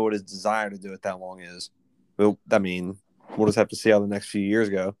just don't know what his desire to do it that long is. But we'll just have to see how the next few years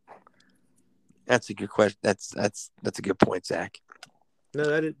go. That's a good question. That's a good point, Zach.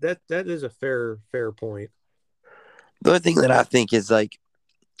 No, that is a fair point. The other thing that I think is like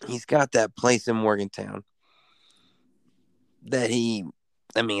he's got that place in Morgantown that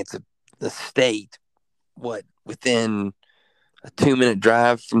it's a state. What, within a 2-minute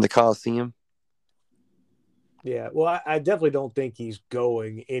drive from the Coliseum? Yeah, well, I definitely don't think he's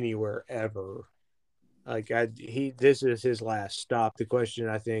going anywhere ever. Like this is his last stop. The question,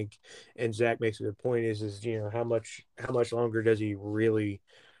 I think, and Zach makes a good point, is how much longer does he really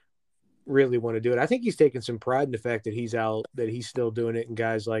want to do it? I think he's taking some pride in the fact that he's out, that he's still doing it, and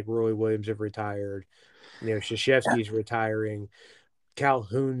guys like Roy Williams have retired. Krzyzewski's retiring.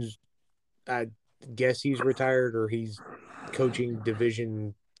 Calhoun's, I guess he's retired, or coaching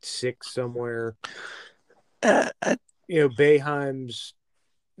Division VI somewhere. Boeheim's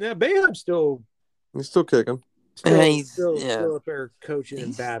still. He's still kicking. Still up there coaching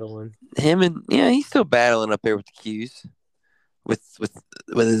and battling. He's still battling up there with the Qs, with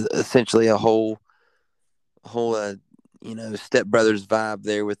essentially a whole Step Brothers vibe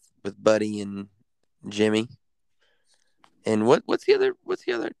there with Buddy and Jimmy. And what's the other?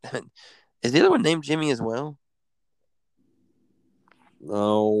 Is the other one named Jimmy as well?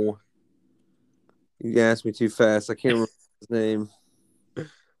 No. You asked me too fast. I can't remember his name.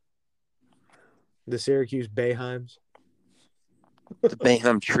 The Syracuse Boeheims. The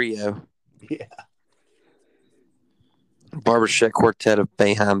Boeheim Trio. Yeah. Barbershop quartet of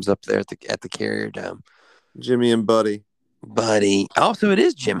Boeheims up there at the Carrier Dome. Jimmy and Buddy. Also, it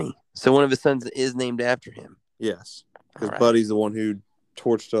is Jimmy. So one of his sons is named after him. Yes. Because Buddy's the one who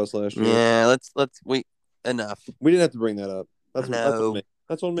torched us last year. Yeah, enough. We didn't have to bring that up. That's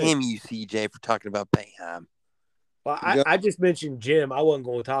on me. Damn you, CJ, for talking about Boeheim. Well, I just mentioned Jim. I wasn't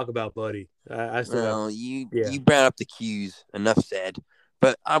going to talk about Buddy. I still Well, have. you Yeah. brought up the cues. Enough said.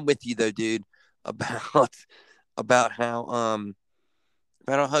 But I'm with you though, dude, about about how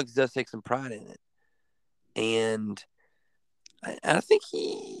Hugs does take some pride in it, and I think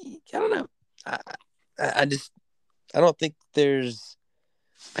I don't know. I just I don't think there's.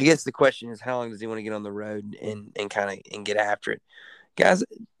 I guess the question is how long does he want to get on the road and kind of and get after it, guys?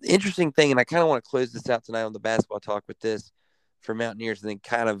 Interesting thing, and I kind of want to close this out tonight on the basketball talk with this for Mountaineers, and then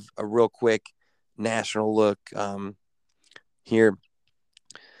kind of a real quick national look here.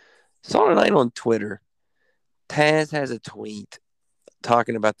 Saw tonight on Twitter. Taz has a tweet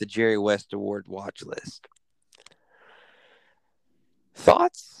talking about the Jerry West Award watch list.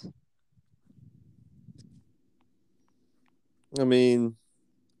 Thoughts? I mean,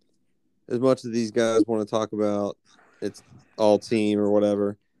 as much as these guys want to talk about it's all team or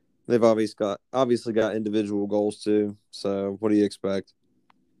whatever, they've obviously got individual goals too. So what do you expect?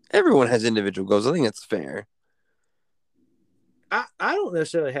 Everyone has individual goals. I think that's fair. I don't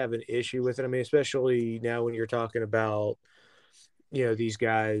necessarily have an issue with it. I mean, especially now when you're talking about, these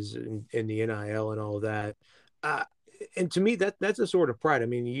guys in the NIL and all of that. And to me, that's a sort of pride. I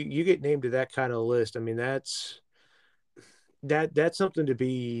mean, you get named to that kind of list. I mean, that's something to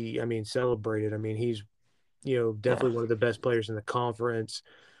be, I mean, celebrated. I mean, he's, definitely one of the best players in the conference.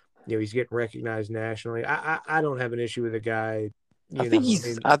 He's getting recognized nationally. I don't have an issue with a guy. I think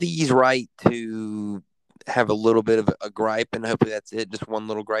he's right to have a little bit of a gripe, and hopefully that's it. Just one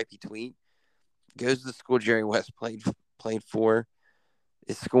little gripey tweet. Goes to the school Jerry West played for,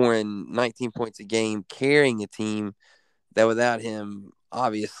 is scoring 19 points a game, carrying a team that without him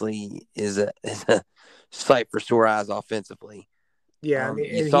obviously is a sight for sore eyes offensively. Yeah, I mean,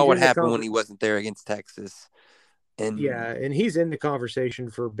 you saw what happened when he wasn't there against Texas. And and he's in the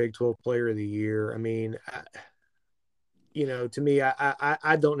conversation for Big 12 Player of the Year. I mean, to me,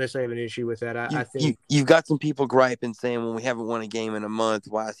 I don't necessarily have an issue with that. I think you've got some people griping saying, when we haven't won a game in a month,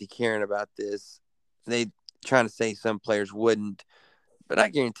 why is he caring about this? They trying to say some players wouldn't, but I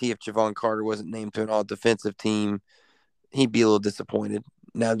guarantee if Javon Carter wasn't named to an all defensive team, he'd be a little disappointed.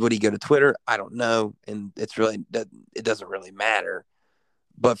 Now, would he go to Twitter? I don't know, and it doesn't really matter.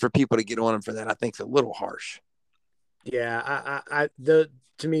 But for people to get on him for that, I think it's a little harsh. Yeah,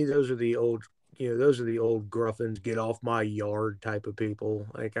 to me, those are the old Gruffins, get off my yard type of people.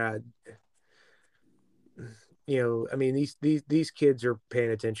 Like I mean, these kids are paying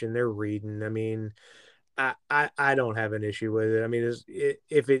attention. They're reading. I mean, I don't have an issue with it. I mean,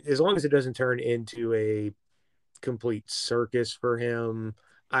 as long as it doesn't turn into a complete circus for him,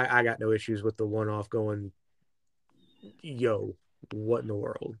 I got no issues with the one-off going, yo, what in the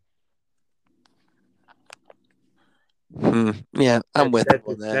world? Yeah, I'm with you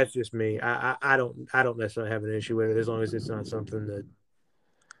on that. That's just me. I don't necessarily have an issue with it as long as it's not something that.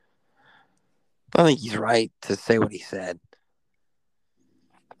 I think he's right to say what he said.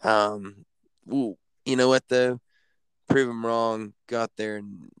 You know what though? Prove him wrong. Got there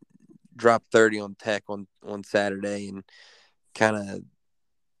and dropped 30 on Tech on Saturday, and kind of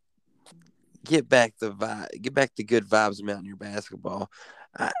get back the good vibes of Mountaineer basketball.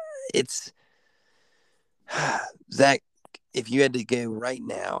 It's Zach. If you had to go right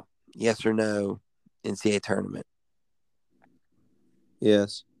now, yes or no, NCAA tournament?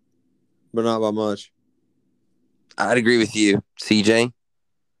 Yes, but not by much. I'd agree with you, CJ.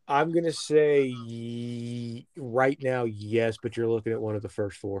 I'm gonna say right now, yes, but you're looking at one of the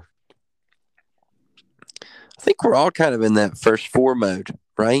first four. I think we're all kind of in that first four mode,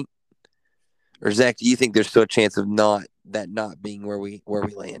 right? Or Zach, do you think there's still a chance of not being where we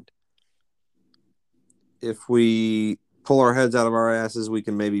land? If we pull our heads out of our asses, we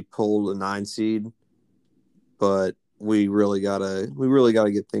can maybe pull the 9 seed, but we really gotta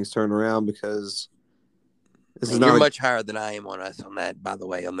get things turned around, because this is not much higher than I am on us on that. By the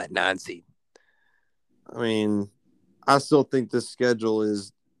way, on that 9 seed. I mean, I still think this schedule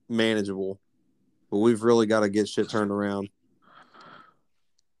is manageable, but we've really got to get shit turned around.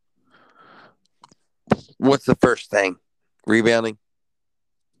 What's the first thing? Rebounding?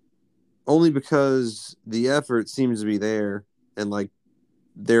 Only because the effort seems to be there, and like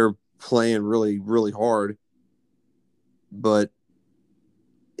they're playing really, really hard. But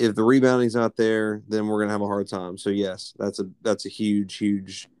if the rebounding's not there, then we're gonna have a hard time. So yes, that's a huge,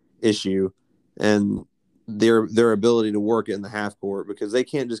 huge issue, and their ability to work it in the half court, because they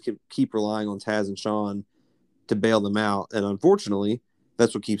can't just keep relying on Taz and Sean to bail them out. And unfortunately,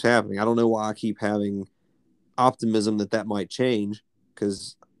 that's what keeps happening. I don't know why I keep having optimism that might change,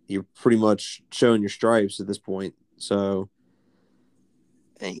 because you're pretty much showing your stripes at this point. So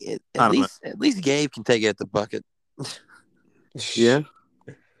at least Gabe can take it at the bucket. Yeah.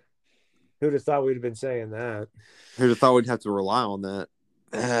 Who'd have thought we'd have been saying that? Who'd have thought we'd have to rely on that?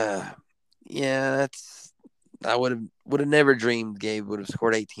 Yeah, I would have never dreamed Gabe would have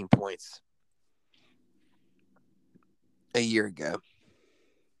scored 18 points a year ago.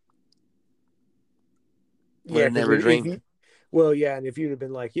 Would have never dreamed. And if you'd have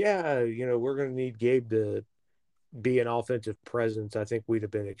been like, we're going to need Gabe to be an offensive presence, I think we'd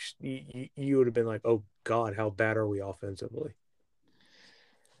have been. You would have been like, oh God, how bad are we offensively?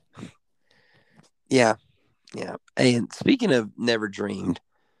 Yeah. And speaking of never dreamed,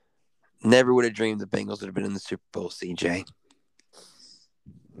 never would have dreamed the Bengals would have been in the Super Bowl, CJ.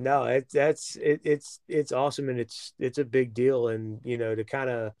 No, it's awesome, and it's a big deal, and to kind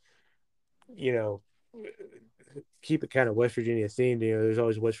of keep it kind of West Virginia themed. There's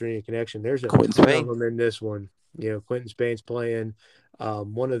always West Virginia connection. There's a Quentin ton Spain. of them in this one. Quentin Spain's playing.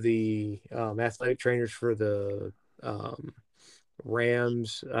 One of the athletic trainers for the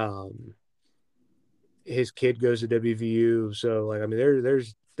Rams. His kid goes to WVU, so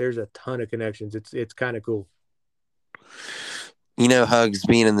there's a ton of connections. It's kind of cool. Hugs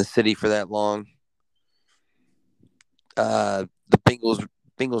being in the city for that long. The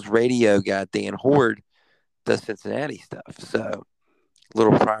Bengals radio guy Dan Horde does Cincinnati stuff, so a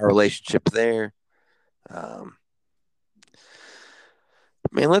little prior relationship there.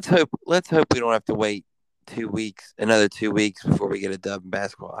 Man, let's hope we don't have to wait another 2 weeks before we get a dub in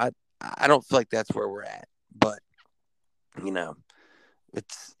basketball. I don't feel like that's where we're at, but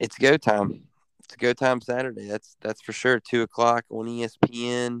it's go time. It's a go time Saturday. That's for sure. 2:00 on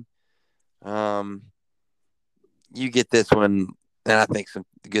ESPN. You get this one, and I think some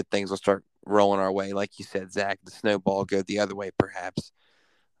good things will start rolling our way. Like you said, Zach, the snowball go the other way, perhaps.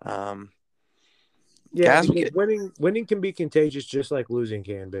 Guys, winning can be contagious, just like losing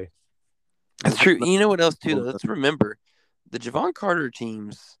can be. That's true. You know what else too? Though? Let's remember the Javon Carter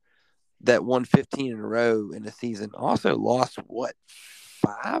teams that won 15 in a row in a season also lost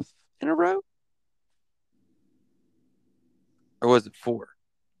 5 in a row, or was it 4?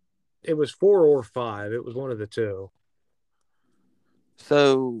 It was 4 or 5. It was one of the two.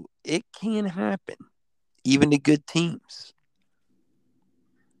 So it can happen, even to good teams.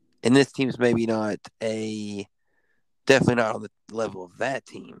 And this team's maybe definitely not on the level of that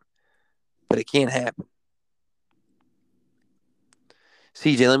team, but it can happen.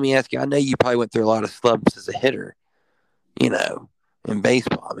 CJ, let me ask you. I know you probably went through a lot of slumps as a hitter, in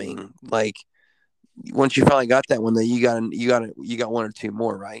baseball. I mean, like once you finally got that one, though, you got 1 or 2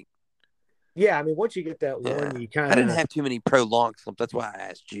 more, right? Yeah, I mean, once you get that one, you kind of. I didn't have too many prolonged slumps. That's why I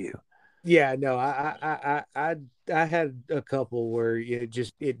asked you. Yeah, no, I had a couple where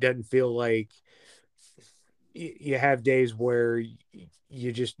it doesn't feel like you have days where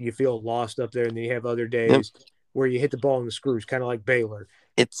you feel lost up there, and then you have other days where you hit the ball in the screws, kind of like Baylor.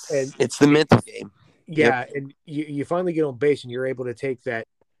 It's the mental game. Yeah, and you finally get on base, and you're able to take that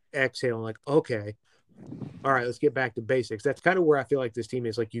exhale and like, okay, all right, let's get back to basics. That's kind of where I feel like this team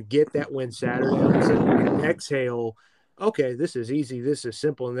is. Like, you get that win Saturday, all of a sudden you can exhale. Okay, this is easy. This is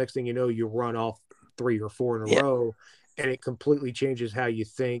simple. And the next thing you know, you run off 3 or 4 in a row, and it completely changes how you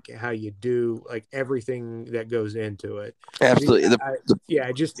think, how you do, like everything that goes into it. Absolutely.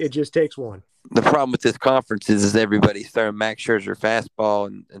 It just takes one. The problem with this conference is everybody's throwing Max Scherzer fastball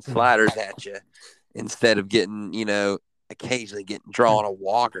and sliders at you instead of getting, occasionally getting drawn a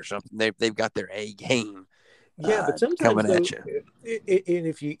walk or something. They've got their A game. Yeah, but sometimes coming at you. And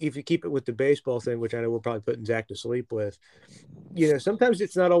if you keep it with the baseball thing, which I know we're probably putting Zach to sleep with, sometimes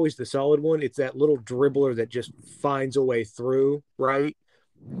it's not always the solid one. It's that little dribbler that just finds a way through, right?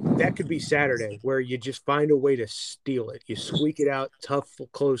 That could be Saturday, where you just find a way to steal it. You squeak it out, tough,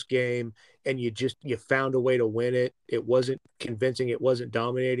 close game, and you found a way to win it. It wasn't convincing, it wasn't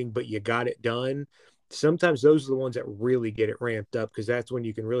dominating, but you got it done. Sometimes those are the ones that really get it ramped up, because that's when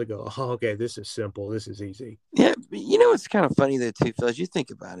you can really go, oh, okay, this is simple. This is easy. Yeah. It's kind of funny though, too, fellas. You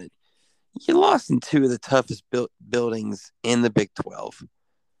think about it. You lost in 2 of the toughest buildings in the Big 12.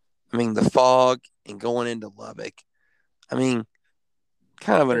 I mean, the fog and going into Lubbock. I mean,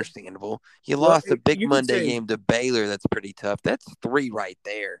 kind of understandable. You lost a big Monday game to Baylor. That's pretty tough. That's 3 right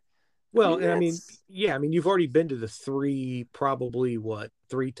there. Well, you've already been to the 3, probably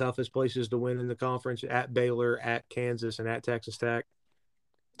 3 toughest places to win in the conference: at Baylor, at Kansas, and at Texas Tech.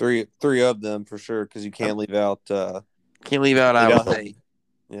 3 of them for sure, because you can't leave out. Iowa State.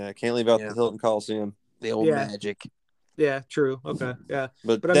 Yeah, can't leave out the Hilton Coliseum. The old Magic. Yeah, true. Okay, yeah,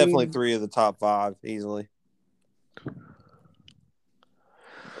 but definitely 3 of the top 5 easily.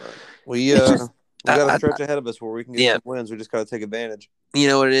 We got a stretch ahead of us where we can get some wins. We just got to take advantage. You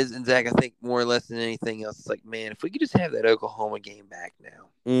know what it is, and Zach, I think more or less than anything else, it's like, man, if we could just have that Oklahoma game back now.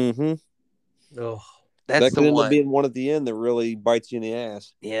 Mm-hmm. Oh, that could end up being one at the end that really bites you in the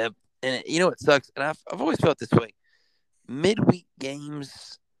ass. Yep. And you know what sucks? And I've always felt this way. Midweek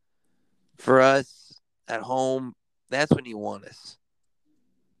games for us at home, that's when you want us.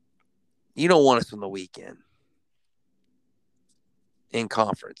 You don't want us on the weekend in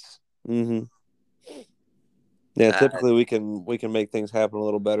conference. Mm-hmm. Yeah, typically we can make things happen a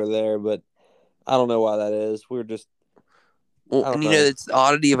little better there, but I don't know why that is. We're just and it's the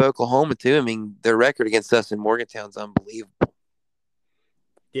oddity of Oklahoma too. I mean, their record against us in Morgantown's unbelievable.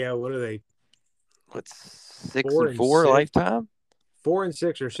 Yeah, what are they? What's 6-4 lifetime?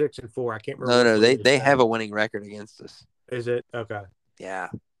 4-6 or 6-4. I can't remember. No, they have a winning record against us. Is it? Okay. Yeah.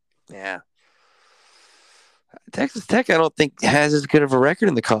 Texas Tech, I don't think has as good of a record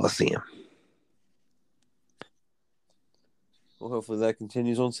in the Coliseum. Well, hopefully that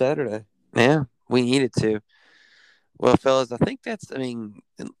continues on Saturday. Yeah, we need it to. Well, fellas, I think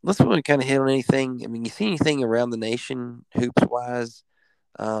unless we want to kind of hit on anything. You see anything around the nation, hoops-wise,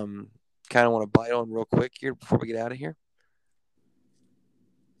 kind of want to bite on real quick here before we get out of here?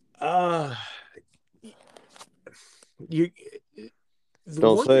 Don't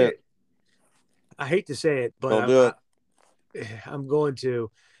say it. I hate to say it, but don't do it. I'm going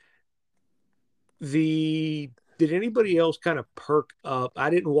to. Did anybody else kind of perk up? I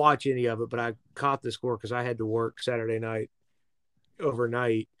didn't watch any of it, but I caught the score because I had to work Saturday night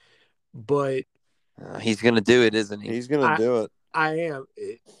overnight. But he's going to do it, isn't he? He's going to do it. I am.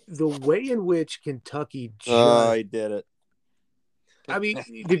 The way in which Kentucky he did it. I mean,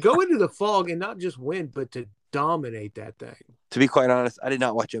 to go into the fog and not just win, but to dominate that thing. To be quite honest, I did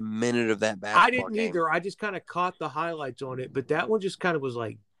not watch a minute of that basketball I didn't game. either. I just kind of caught the highlights on it, but that one just kind of was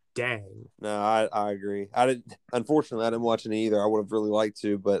like, dang. No, I agree. Unfortunately, I didn't watch any either. I would have really liked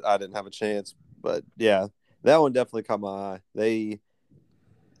to, but I didn't have a chance. But yeah, that one definitely caught my eye.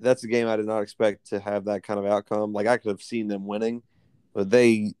 That's a game I did not expect to have that kind of outcome. Like, I could have seen them winning, but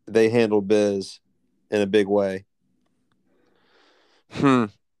they handled biz in a big way.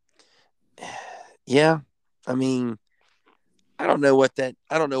 Yeah. I don't know what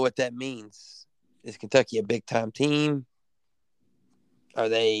that means. Is Kentucky a big time team? Are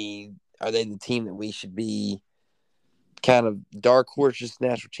they the team that we should be kind of dark horse, just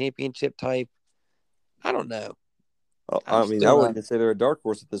national championship type? I don't know. I wouldn't even say they're a dark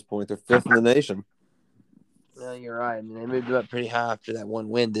horse at this point. They're fifth in the nation. No, you're right. They moved up pretty high after that one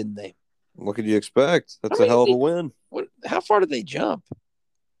win, didn't they? What could you expect? That's a hell of a win. How far did they jump?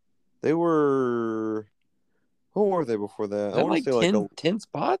 They were. Who were they before that? I want to say 10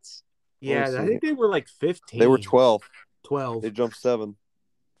 spots. Yeah, I think they were like 15. They were 12. 12. They jumped 7.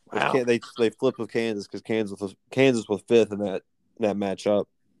 Wow. They flipped with Kansas because Kansas was 5th in that matchup.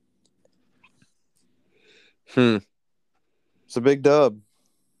 It's a big dub.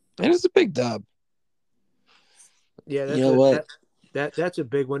 It is a big dub. Yeah, that's a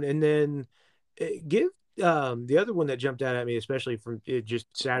big one. And then give the other one that jumped out at me, especially from just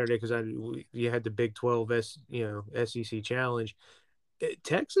Saturday, because you had the Big 12 SEC challenge.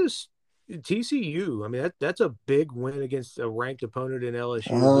 Texas TCU. I mean, that's a big win against a ranked opponent in LSU.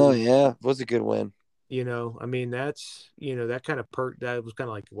 Oh yeah, it was a good win. That's that kind of that was kind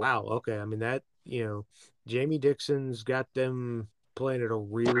of like, wow, okay. I mean, that Jamie Dixon's got them playing at a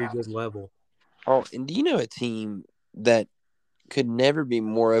really good level. Oh, and do you know a team that could never be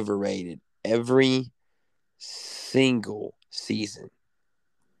more overrated every single season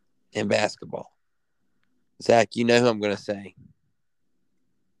in basketball? Zach, you know who I'm going to say.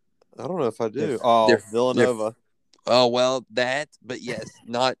 I don't know if I do. Villanova. But yes,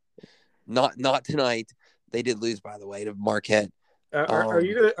 not tonight. They did lose, by the way, to Marquette. Are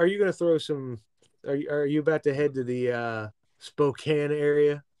you gonna throw some? Are you about to head to the Spokane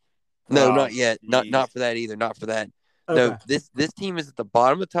area? No, not yet. Not for that either. Not for that. Okay. No, this team is at the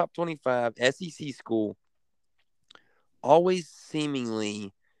bottom of the top 25 SEC school. Always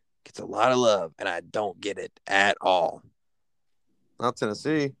seemingly gets a lot of love, and I don't get it at all. Not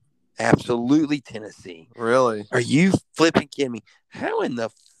Tennessee. Absolutely Tennessee. Really? Are you flipping kidding me? How in the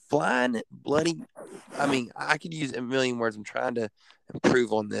flying bloody... I could use a million words. I'm trying to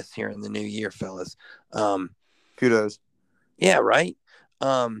improve on this here in the new year, fellas. Kudos. Yeah, right?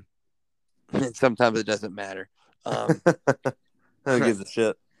 Sometimes it doesn't matter. Who gives a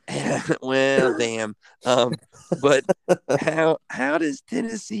shit? Well, damn. But how does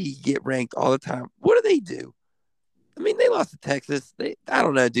Tennessee get ranked all the time? What do they do? They lost to Texas. I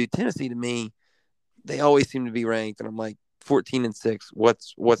don't know, dude. Tennessee, to me, they always seem to be ranked, and I'm like, 14-6.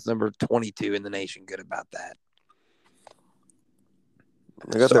 What's number 22 in the nation good about that?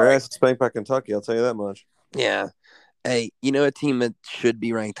 They got their ass spanked by Kentucky. I'll tell you that much. Yeah. Hey, a team that should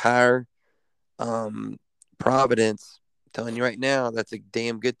be ranked higher, Providence. I'm telling you right now, that's a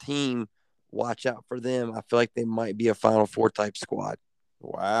damn good team. Watch out for them. I feel like they might be a Final Four type squad.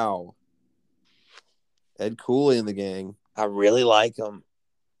 Wow. Ed Cooley and the gang. I really like them.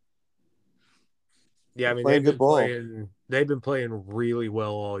 Yeah, I mean they've been playing really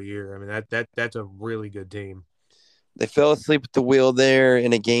well all year. I mean that's a really good team. They fell asleep at the wheel there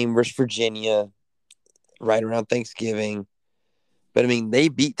in a game versus Virginia right around Thanksgiving. But I mean, they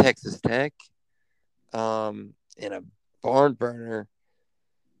beat Texas Tech in a barn burner.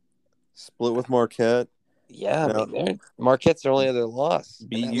 Split with Marquette. Yeah, I mean, Marquette's their only other loss.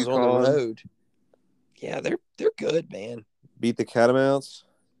 Beat UConn on the road. Yeah, they're good, man. Beat the Catamounts.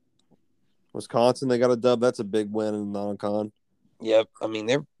 Wisconsin, they got a dub. That's a big win in the non-con. Yep, I mean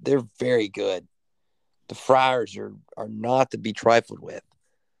they're very good. The Friars are not to be trifled with.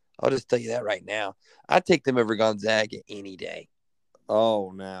 I'll just tell you that right now. I'd take them over Gonzaga any day.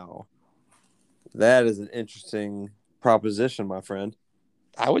 Oh, now that is an interesting proposition, my friend.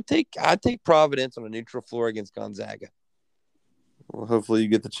 I'd take Providence on a neutral floor against Gonzaga. Well, hopefully you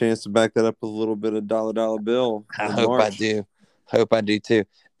get the chance to back that up with a little bit of dollar bill. I hope I do. Hope I do too.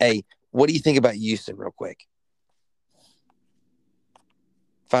 Hey, what do you think about Houston, real quick?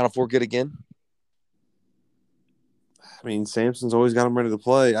 Final Four good again? I mean, Sampson's always got them ready to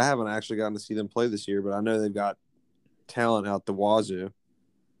play. I haven't actually gotten to see them play this year, but I know they've got talent out the wazoo.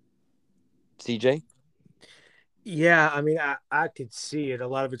 CJ? Yeah, I mean, I could see it. A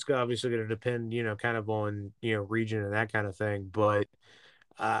lot of it's obviously going to depend, kind of on, region and that kind of thing. But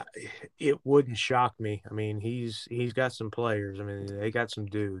it wouldn't shock me. I mean, he's got some players. I mean, they got some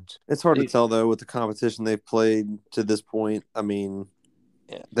dudes. It's hard to tell, though, with the competition they've played to this point. I mean,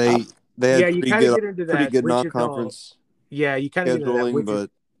 they had pretty good non-conference. Yeah, you kind of scheduling, but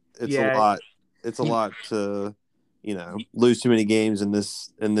it's a lot. It's a lot to, lose too many games in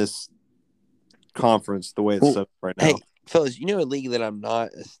this conference the way it's set up right now. Hey, fellas, a league that I'm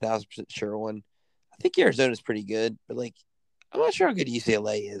not 1,000% sure on. I think Arizona's pretty good, but I'm not sure how good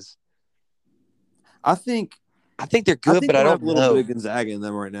UCLA is. I think they're good, but I don't have a little bit of Gonzaga in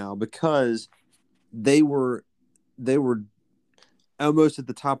them right now because they were almost at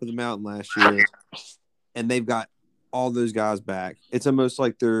the top of the mountain last year, and they've got all those guys back. It's almost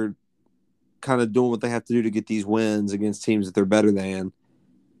like they're kind of doing what they have to do to get these wins against teams that they're better than.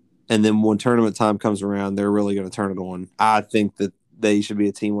 And then when tournament time comes around, they're really going to turn it on. I think that they should be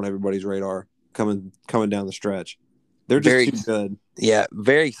a team on everybody's radar coming down the stretch. They're just too good. Yeah,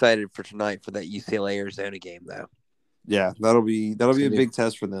 very excited for tonight for that UCLA Arizona game, though. Yeah, that'll be a big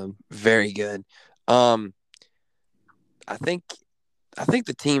test for them. Very good. I think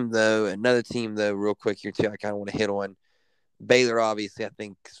the team, though, another team, though, real quick here, too, I kind of want to hit on. Baylor, obviously, I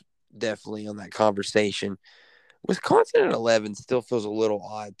think definitely on that conversation. Wisconsin at 11 still feels a little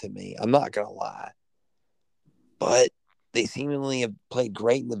odd to me. I'm not going to lie. But they seemingly have played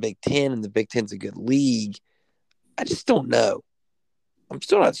great in the Big Ten, and the Big Ten's a good league. I just don't know. I'm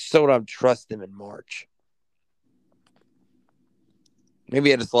still not sold on trust them in March.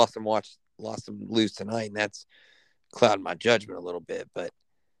 Maybe I just lost them lose tonight, and that's clouded my judgment a little bit. But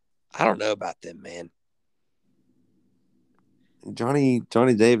I don't know about them, man. Johnny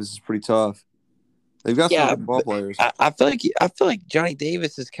Davis is pretty tough. They've got some good ball players. I feel like Johnny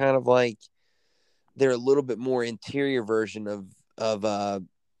Davis is kind of like they're a little bit more interior version of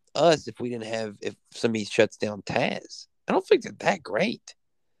us if somebody shuts down Taz. I don't think they're that great.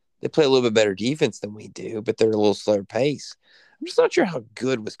 They play a little bit better defense than we do, but they're a little slower pace. I'm just not sure how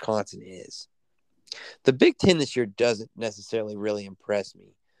good Wisconsin is. The Big Ten this year doesn't necessarily really impress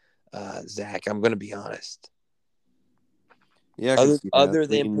me, Zach. I'm going to be honest. Yeah, other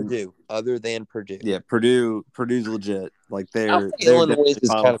than Purdue. Yeah, Purdue's legit. Like Illinois has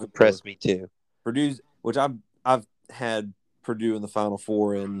kind of impressed me too. Purdue's, which I've had Purdue in the Final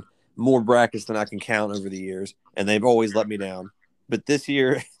Four in more brackets than I can count over the years, and they've always let me down. But this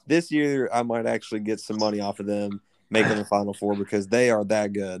year I might actually get some money off of them making the Final Four because they are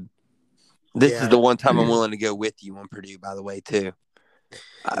that good. This is the one time I'm willing to go with you on Purdue, by the way, too.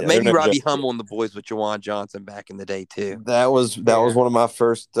 Maybe Robbie Hummel and the boys with Jawan Johnson back in the day, too. That was one of my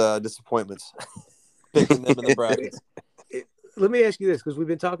first disappointments, picking them in the brackets. Let me ask you this, because we've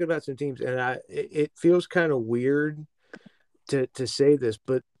been talking about some teams, and it feels kind of weird to say this,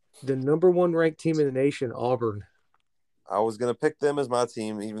 but the number one ranked team in the nation, Auburn. I was going to pick them as my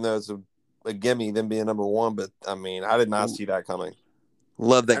team, even though it's a gimme, them being number one, but, I mean, I did not see that coming.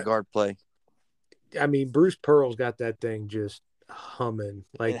 Love that guard play. I mean, Bruce Pearl's got that thing just humming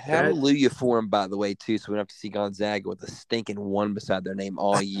like and that. hallelujah for him, by the way, too. So we don't have to see Gonzaga with a stinking one beside their name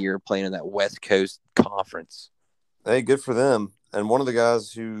all year playing in that West Coast Conference. Hey, good for them. And one of the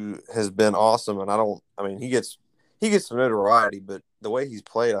guys who has been awesome, and he gets some notoriety, but the way he's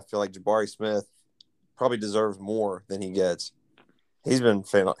played, I feel like Jabari Smith probably deserves more than he gets. He's been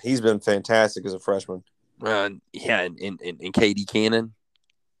fantastic as a freshman. And KD Cannon.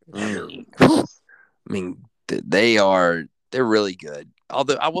 Mm. I mean, they're really good.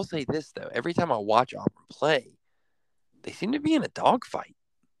 Although I will say this though, every time I watch Auburn play, they seem to be in a dogfight.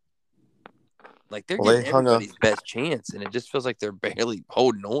 Like they're getting everybody's best chance, and it just feels like they're barely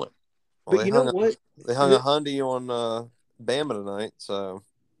holding on. Well, but you know what? They hung a Hyundai on Bama tonight, so.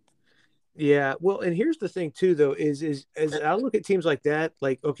 Yeah, well, and here's the thing too, though, is as I look at teams like that,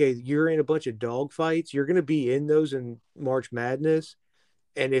 like, okay, you're in a bunch of dog fights, you're going to be in those in March Madness,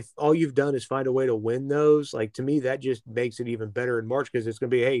 and if all you've done is find a way to win those, like to me, that just makes it even better in March because it's going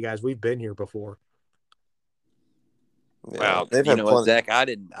to be, hey guys, we've been here before. Yeah, wow, what, Zach, I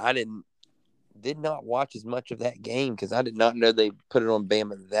did not watch as much of that game because I did not know they put it on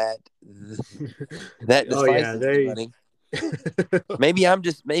Bama that decisively. maybe I'm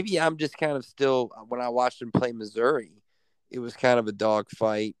just kind of still, when I watched them play Missouri, it was kind of a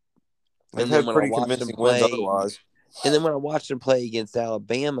dogfight. And then when I watched them play, otherwise. And then when I watched them play against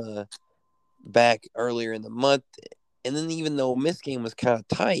Alabama back earlier in the month, and then even the Ole Miss game was kind of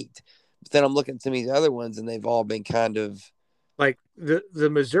tight, but then I'm looking at some of these other ones, and they've all been kind of like the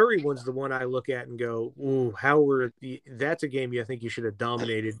Missouri one's the one I look at and go, ooh, that's a game I think you should have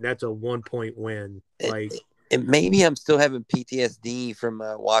dominated. That's a 1-point win. And maybe I'm still having PTSD from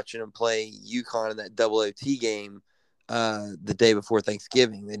watching them play UConn in that double OT game the day before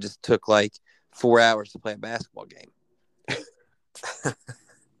Thanksgiving. They just took like 4 hours to play a basketball game.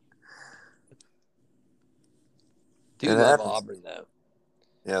 Dude, love Auburn, though.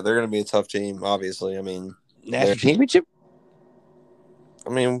 Yeah, they're going to be a tough team, obviously. I mean, national championship? I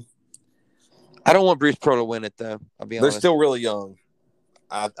mean, I don't want Bruce Pearl to win it, though. I'll be honest. They're still really young.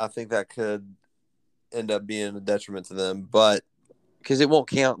 I think that could end up being a detriment to them, but because it won't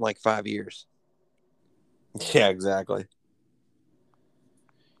count in like 5 years. Yeah, exactly.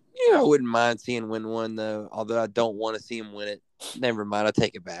 Yeah, I wouldn't mind seeing win one though. Although I don't want to see him win it. Never mind, I'll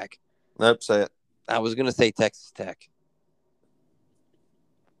take it back. Nope, say it. I was gonna say Texas Tech.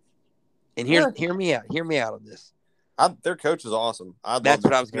 And hear me out. Hear me out on this. Their coach is awesome. That's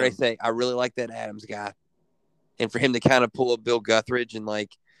what I was going to say. I really like that Adams guy, and for him to kind of pull up Bill Guthridge and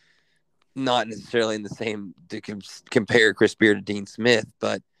like, not necessarily in the same to compare Chris Beard to Dean Smith,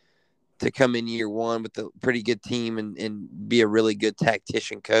 but to come in year one with a pretty good team and be a really good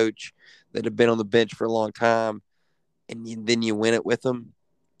tactician coach that had been on the bench for a long time, and then you win it with them,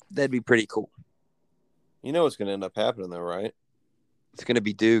 that'd be pretty cool. You know what's going to end up happening, though, right? It's going to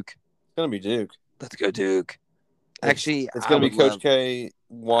be Duke. It's going to be Duke. Let's go, Duke. Actually, it's going to be Coach K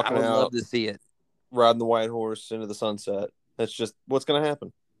walking out. I would love to see it. Riding the white horse into the sunset. That's just what's going to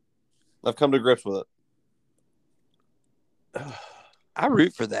happen. I've come to grips with it. I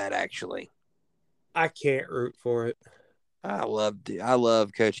root for that, actually. I can't root for it. I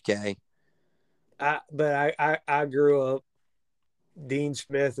love Coach K. But I grew up Dean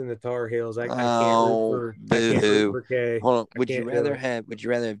Smith and the Tar Heels. I can't root for K. Hold on. Would you rather have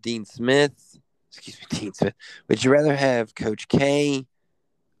Dean Smith? Excuse me, Dean Smith. Would you rather have Coach K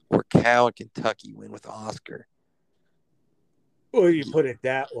or Cal and Kentucky win with Oscar? Well, you put it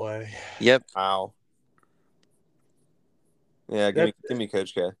that way. Yep. Wow. Yeah, give me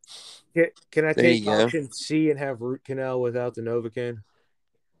Coach K. Can I take option C and have root canal without the Novocaine?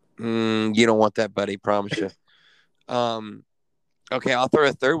 You don't want that, buddy. Promise you. Okay, I'll throw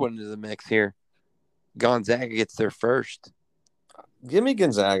a third one into the mix here. Gonzaga gets there first. Give me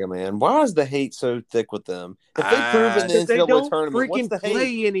Gonzaga, man. Why is the hate so thick with them? If they prove in the NCAA tournament, what's the hate?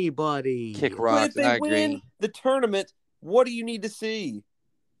 Play anybody. Kick rocks. But if they win the tournament, what do you need to see?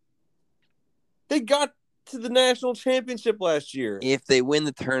 They got to the national championship last year. If they win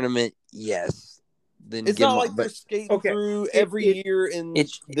the tournament, yes. Then it's not like they're skating through every year in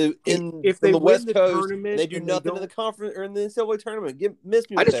the West Coast. They do nothing in the conference or in the NCAA tournament. Miss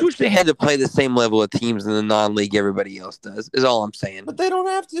me. I just wish they had to play the same level of teams in the non-league everybody else does. Is all I'm saying. But they don't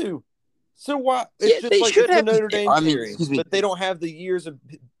have to. So why? It's just like the Notre Dame series, but they don't have the years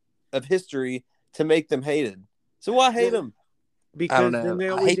of history to make them hated. So why hate them? Because I don't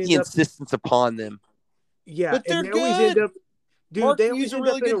know. I hate the insistence upon them. Yeah, but they're good. Always end up, dude, Mark Hughes is a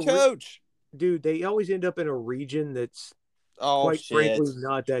really good coach. Dude, they always end up in a region that's quite shit. frankly,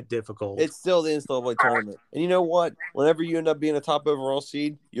 not that difficult. It's still the NCAA tournament. And you know what? Whenever you end up being a top overall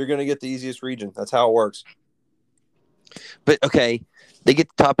seed, you're going to get the easiest region. That's how it works. But, okay, they get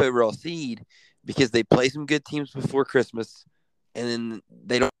the top overall seed because they play some good teams before Christmas, and then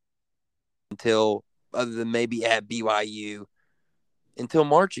they don't until, other than maybe at BYU, until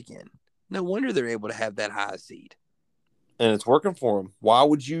March again. No wonder they're able to have that high seed. And it's working for them. Why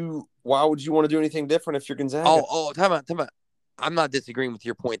would you want to do anything different if you're Gonzaga? Time out. I'm not disagreeing with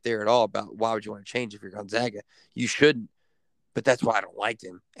your point there at all about why would you want to change if you're Gonzaga. You shouldn't. But that's why I don't like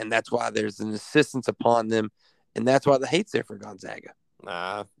them. And that's why there's an insistence upon them. And that's why the hate's there for Gonzaga.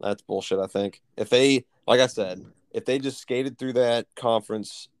 Nah, that's bullshit, I think. If they, like I said, if they just skated through that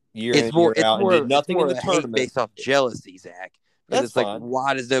conference year in and year out and did nothing in the tournament. Based off jealousy, Zach. That's it's fine. Like,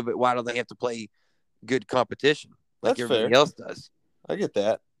 why do they have to play good competition like that's everybody fair. else does? I get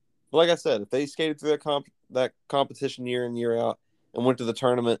that. But like I said, if they skated through that competition year in, year out and went to the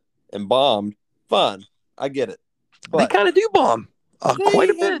tournament and bombed, fine. I get it. But they kind of do bomb. Quite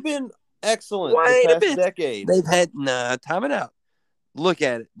a bit. They've been excellent the past decade. They've had, time it out. Look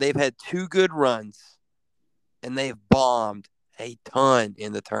at it. They've had 2 good runs, and they've bombed a ton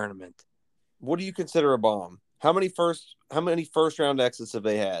in the tournament. What do you consider a bomb? How many first round exits have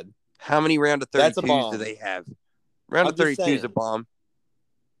they had? How many round of 32s do they have? Round of 32 is a bomb.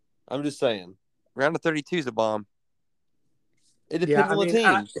 I'm just saying. Round of 32 is a bomb. It depends on the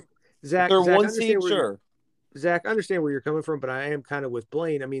team. Zach, they're one seed, sure. Zach, I understand where you're coming from, but I am kind of with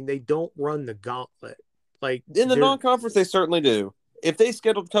Blaine. I mean, they don't run the gauntlet. Like in the non-conference, they certainly do. If they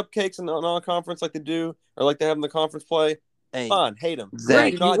schedule cupcakes in the non-conference like they do, or like they have in the conference play, fine, hate them.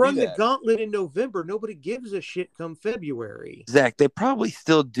 Zach, you run the gauntlet in November. Nobody gives a shit come February. Zach, they probably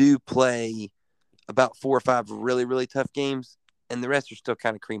still do play about 4 or 5 really, really tough games, and the rest are still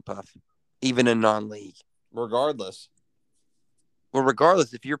kind of cream puff, even in non-league. Regardless,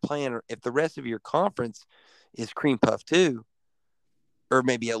 if you're playing, if the rest of your conference is cream puff too, or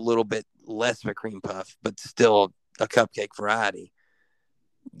maybe a little bit less of a cream puff, but still a cupcake variety,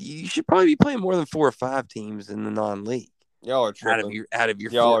 you should probably be playing more than 4 or 5 teams in the non-league. Y'all are tripping. Out of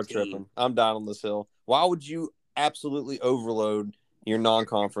your y'all 14. Are tripping. I'm down on this hill. Why would you absolutely overload your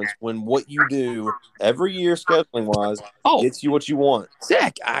non-conference when what you do every year scheduling wise gets you what you want?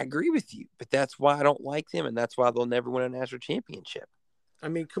 Zach, I agree with you, but that's why I don't like them, and that's why they'll never win a national championship. I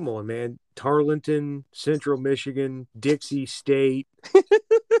mean, come on, man. Tarleton, Central Michigan, Dixie State,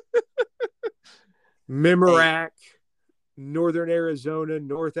 Memorac, Northern Arizona,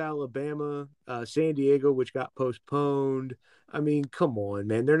 North Alabama, San Diego, which got postponed. I mean, come on,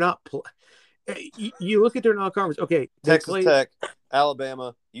 man. They're not you look at their non-conference. Okay, Texas Tech,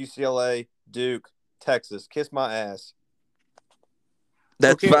 Alabama, UCLA, Duke, Texas. Kiss my ass.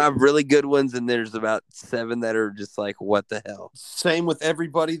 That's 5 really good ones, and there's about 7 that are just like, what the hell? Same with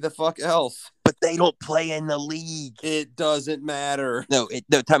everybody the fuck else. But they don't play in the league. It doesn't matter. No,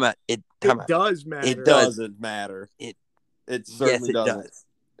 time out. It does matter. It doesn't matter. It certainly does.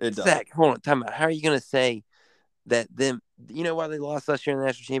 It does. Zach, hold on. Time out. How are you going to say that them? You know why they lost last year in the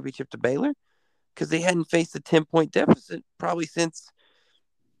national championship to Baylor? Because they hadn't faced a 10-point deficit probably since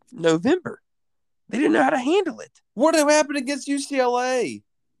November. They didn't know how to handle it. What happened against UCLA?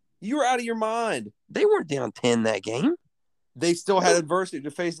 You were out of your mind. They weren't down 10 that game. They still had adversity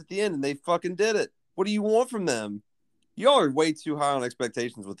to face at the end, and they fucking did it. What do you want from them? Y'all are way too high on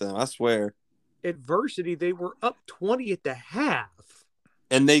expectations with them, I swear. Adversity, they were up 20 at the half.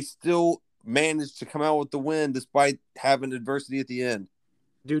 And they still managed to come out with the win despite having adversity at the end.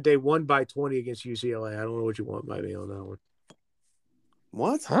 Dude, they won by 20 against UCLA. I don't know what you want by me on that one.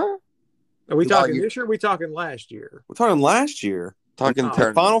 What? Huh? Are we talking this year or are we talking last year? We're talking last year. Talking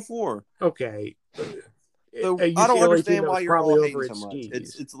Final Four. Okay. So I don't understand why you're all hating so much.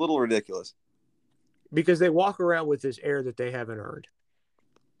 It's a little ridiculous. Because they walk around with this air that they haven't earned.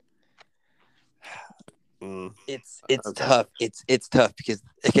 It's tough. It's tough because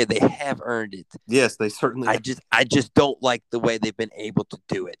they have earned it. Yes, they certainly. I just don't like the way they've been able to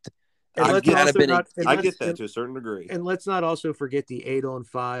do it. I get that to a certain degree. And let's not also forget the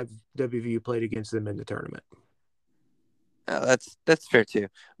 8-on-5 WVU played against them in the tournament. That's fair too,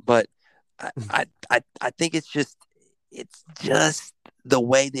 but I think it's just the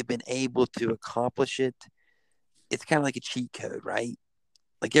way they've been able to accomplish it. It's kind of like a cheat code, right?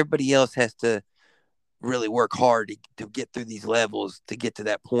 Like everybody else has to really work hard to get through these levels to get to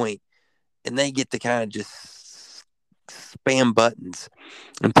that point, and they get to kind of just spam buttons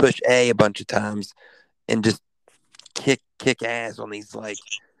and push a bunch of times and just kick ass on these like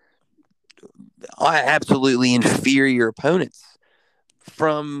absolutely inferior opponents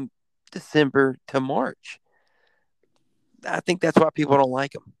from December to March. I think that's why people don't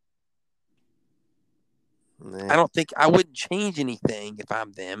like him. Nah. I don't think I wouldn't change anything if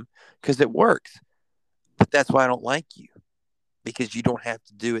I'm them because it works. But that's why I don't like you, because you don't have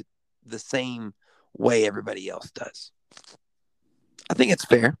to do it the same way everybody else does. I think it's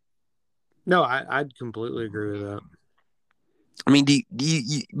fair. No, I'd completely agree with that. I mean,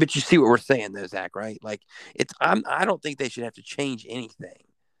 but you see what we're saying though, Zach, right? Like I don't think they should have to change anything,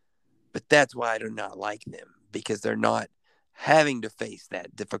 but that's why I do not like them, because they're not having to face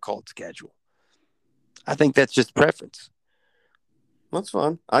that difficult schedule. I think that's just preference. That's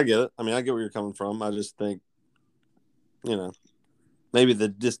fine. I get it. I mean, I get where you're coming from. I just think, maybe the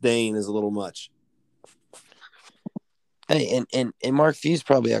disdain is a little much. Hey, and Mark Few's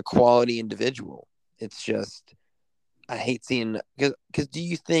probably a quality individual. It's just I hate seeing, because do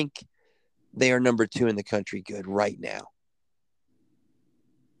you think they are number 2 in the country good right now?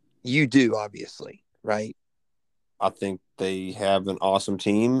 You do, obviously, right? I think they have an awesome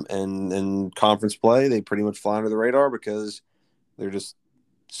team, and in conference play, they pretty much fly under the radar because they're just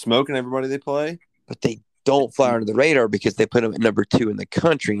smoking everybody they play. But they don't fly under the radar because they put them at number 2 in the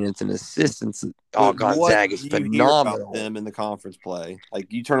country, and it's an assistance. Oh, Gonzaga is phenomenal. About them in the conference play,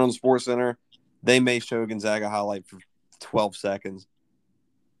 like you turn on the Sports Center, they may show Gonzaga highlight for 12 seconds.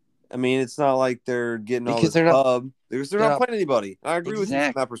 I mean, it's not like they're getting all this pub. They're not playing anybody. I agree with you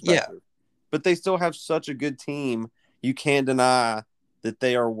from that perspective. Yeah. But they still have such a good team. You can't deny that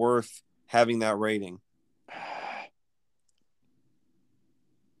they are worth having that rating.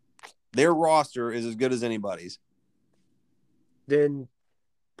 Their roster is as good as anybody's. Then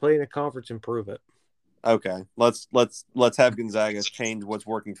play in a conference and prove it. Okay, let's have Gonzaga change what's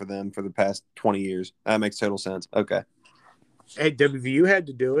working for them for the past 20 years. That makes total sense. Okay. Hey, WVU had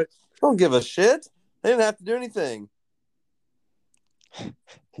to do it. Don't give a shit. They didn't have to do anything.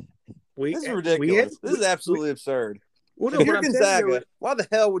 This is ridiculous. This is absolutely absurd. Well, if you're Gonzaga, why the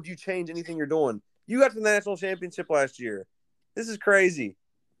hell would you change anything you're doing? You got to the national championship last year. This is crazy.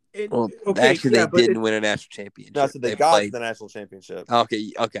 Actually, they didn't win a national championship. No, so they got to the national championship.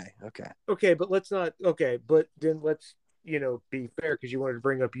 Okay. But let's not. Okay, but then let's be fair, because you wanted to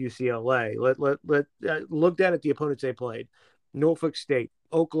bring up UCLA. Let look down at the opponents they played: Norfolk State,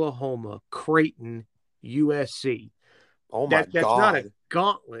 Oklahoma, Creighton, USC. Oh my God! That's not a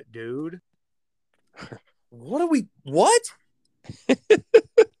gauntlet, dude. What?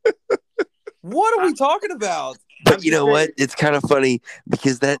 What are we talking about? But you know what? It's kind of funny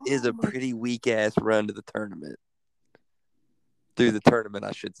because that is a pretty weak ass run to the tournament. Through the tournament,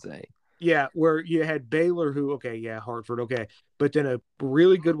 I should say. Yeah, where you had Baylor, Hartford, but then a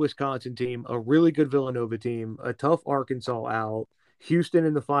really good Wisconsin team, a really good Villanova team, a tough Arkansas out, Houston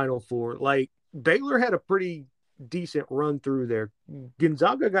in the Final Four. Like, Baylor had a pretty decent run through there.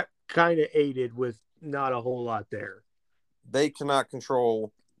 Gonzaga got kind of aided with not a whole lot there. They cannot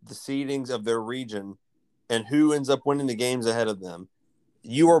control the seedings of their region and who ends up winning the games ahead of them.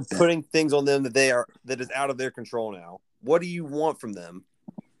 You are putting things on them that is out of their control now. What do you want from them?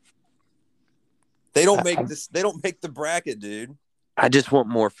 They don't make this. They don't make the bracket, dude. I just want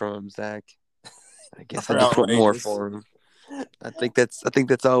more from them, Zach. I guess I just want more from them. I think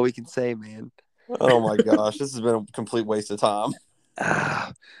that's all we can say, man. Oh my gosh, this has been a complete waste of time.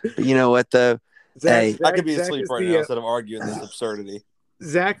 But you know what, though? Zach, I could be asleep right now instead of arguing this absurdity.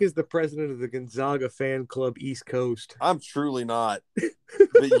 Zach is the president of the Gonzaga fan club East Coast. I'm truly not.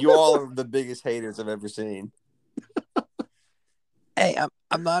 But you all are the biggest haters I've ever seen. Hey,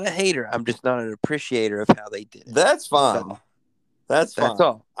 I'm not a hater. I'm just not an appreciator of how they did it. That's fine. So, that's fine. That's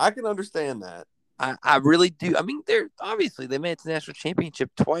all. I can understand that. I really do. I mean, they made it to the national championship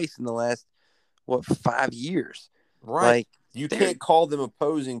twice in the last 5 years. Right. Like, you can't call them a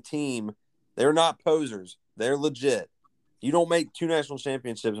posing team. They're not posers. They're legit. You don't make 2 national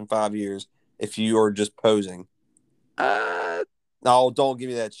championships in 5 years if you are just posing. No, don't give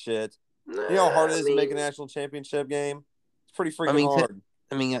me that shit. You know how hard it is to make a national championship game? It's pretty freaking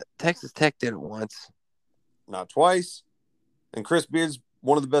hard. Texas Tech did it once. Not twice. And Chris Beard's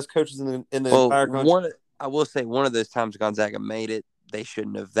one of the best coaches in the entire country. I will say one of those times Gonzaga made it, they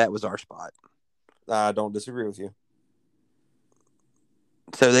shouldn't have. That was our spot. I don't disagree with you.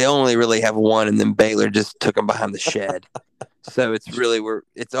 So they only really have one, and then Baylor just took them behind the shed. So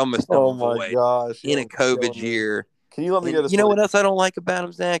it's almost gosh in a COVID year. Can you let me get a You know what else I don't like about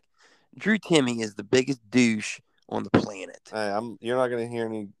him, Zach? Drew Timme is the biggest douche on the planet. Hey, you're not going to hear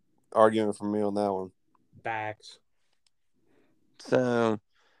any arguing from me on that one. Facts. So,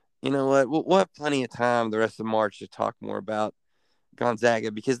 you know what? We'll have plenty of time the rest of March to talk more about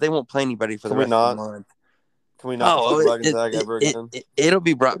Gonzaga because they won't play anybody for the rest of the month. Can we not talk about Gonzaga ever again? It'll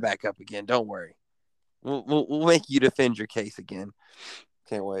be brought back up again. Don't worry. We'll make you defend your case again.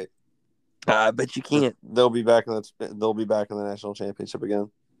 Can't wait. But you can't. They'll be back in the national championship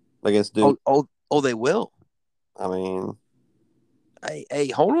again against Duke. Oh, they will. I mean, hey,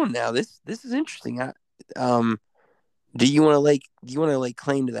 hold on now. This is interesting. Do you want to lay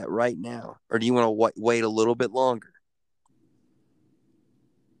claim to that right now, or do you want to wait a little bit longer?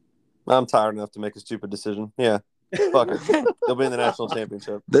 I'm tired enough to make a stupid decision. Yeah, fuck it. They'll be in the national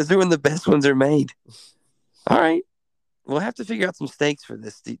championship. Those are when the best ones are made. All right, we'll have to figure out some stakes for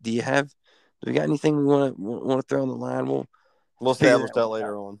this. Do we got anything we want to throw on the line? We'll establish that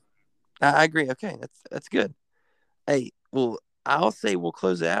later on. I agree. Okay, that's good. Hey, well, I'll say we'll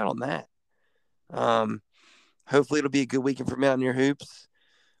close it out on that. Hopefully it'll be a good weekend for Mountaineer Hoops.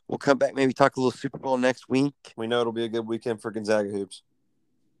 We'll come back, maybe talk a little Super Bowl next week. We know it'll be a good weekend for Gonzaga Hoops.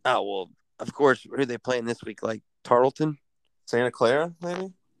 Oh, well, of course. Who are they playing this week? Like Tarleton? Santa Clara,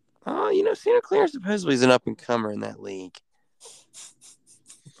 maybe? Oh, Santa Clara supposedly is an up-and-comer in that league.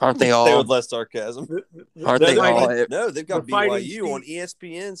 Aren't they all? Say with less sarcasm. Aren't they all? No, they've got BYU on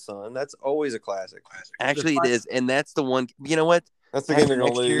ESPN, son. That's always a classic. Actually, it is, and that's the one. You know what? That's the game they're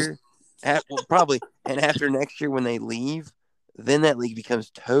going to lose. Probably. And after next year when they leave, then that league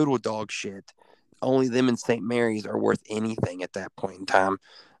becomes total dog shit. Only them and St. Mary's are worth anything at that point in time.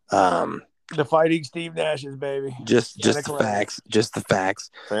 The Fighting Steve Nash's, baby. Just the facts. Just the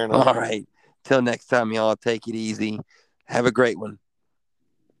facts. Fair enough. All right. Till next time, y'all. Take it easy. Have a great one.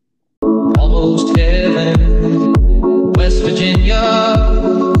 Almost heaven, West Virginia,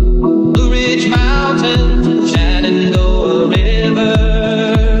 Blue Ridge Mountain, Shenandoah River.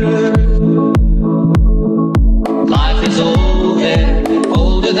 Life is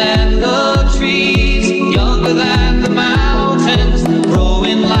older than the trees, younger than the mountains,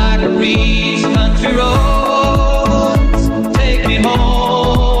 growing like a breeze. Country roads, take me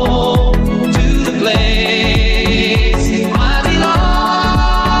home to the place I belong.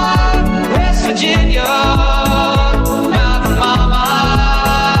 West Virginia, Mountain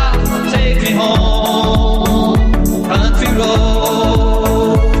Mama, take me home. Country roads.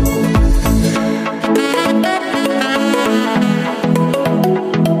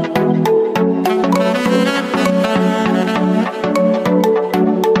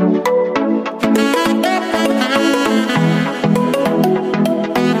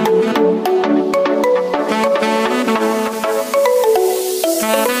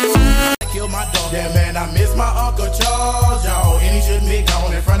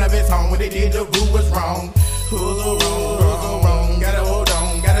 What they did to Boo was wrong. Who's wrong? Gotta hold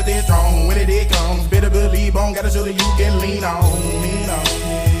on, gotta stay strong. When the day comes, better believe on. Gotta show that you can lean on.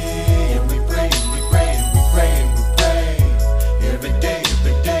 And we pray, we pray, we pray, we pray. Every day,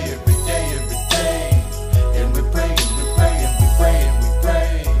 every day, every day, every day. And we pray, we pray, and we pray, and we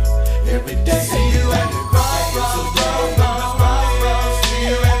pray. Every day. See you at the crossroads. See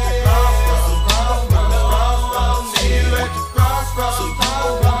you at the crossroads. See you at the crossroads.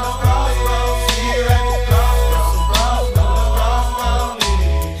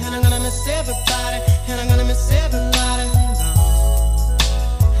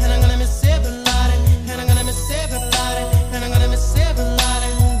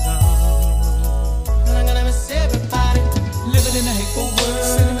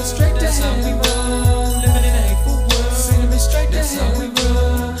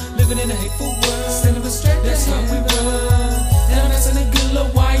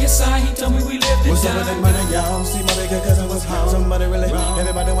 What's up with that money, y'all? See my bigger cousin was home. Somebody really wrong.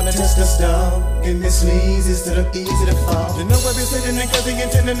 Everybody wanna test the stone. And this leads instead of easy to fall. You know I've been sitting there cause he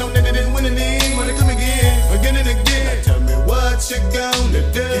intended on that they didn't win any. Wanna come again and again. Now tell me what you gonna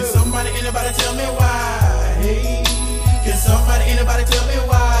do. Can somebody, anybody tell me why? Hey, can somebody, anybody tell me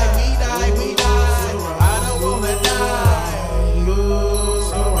why?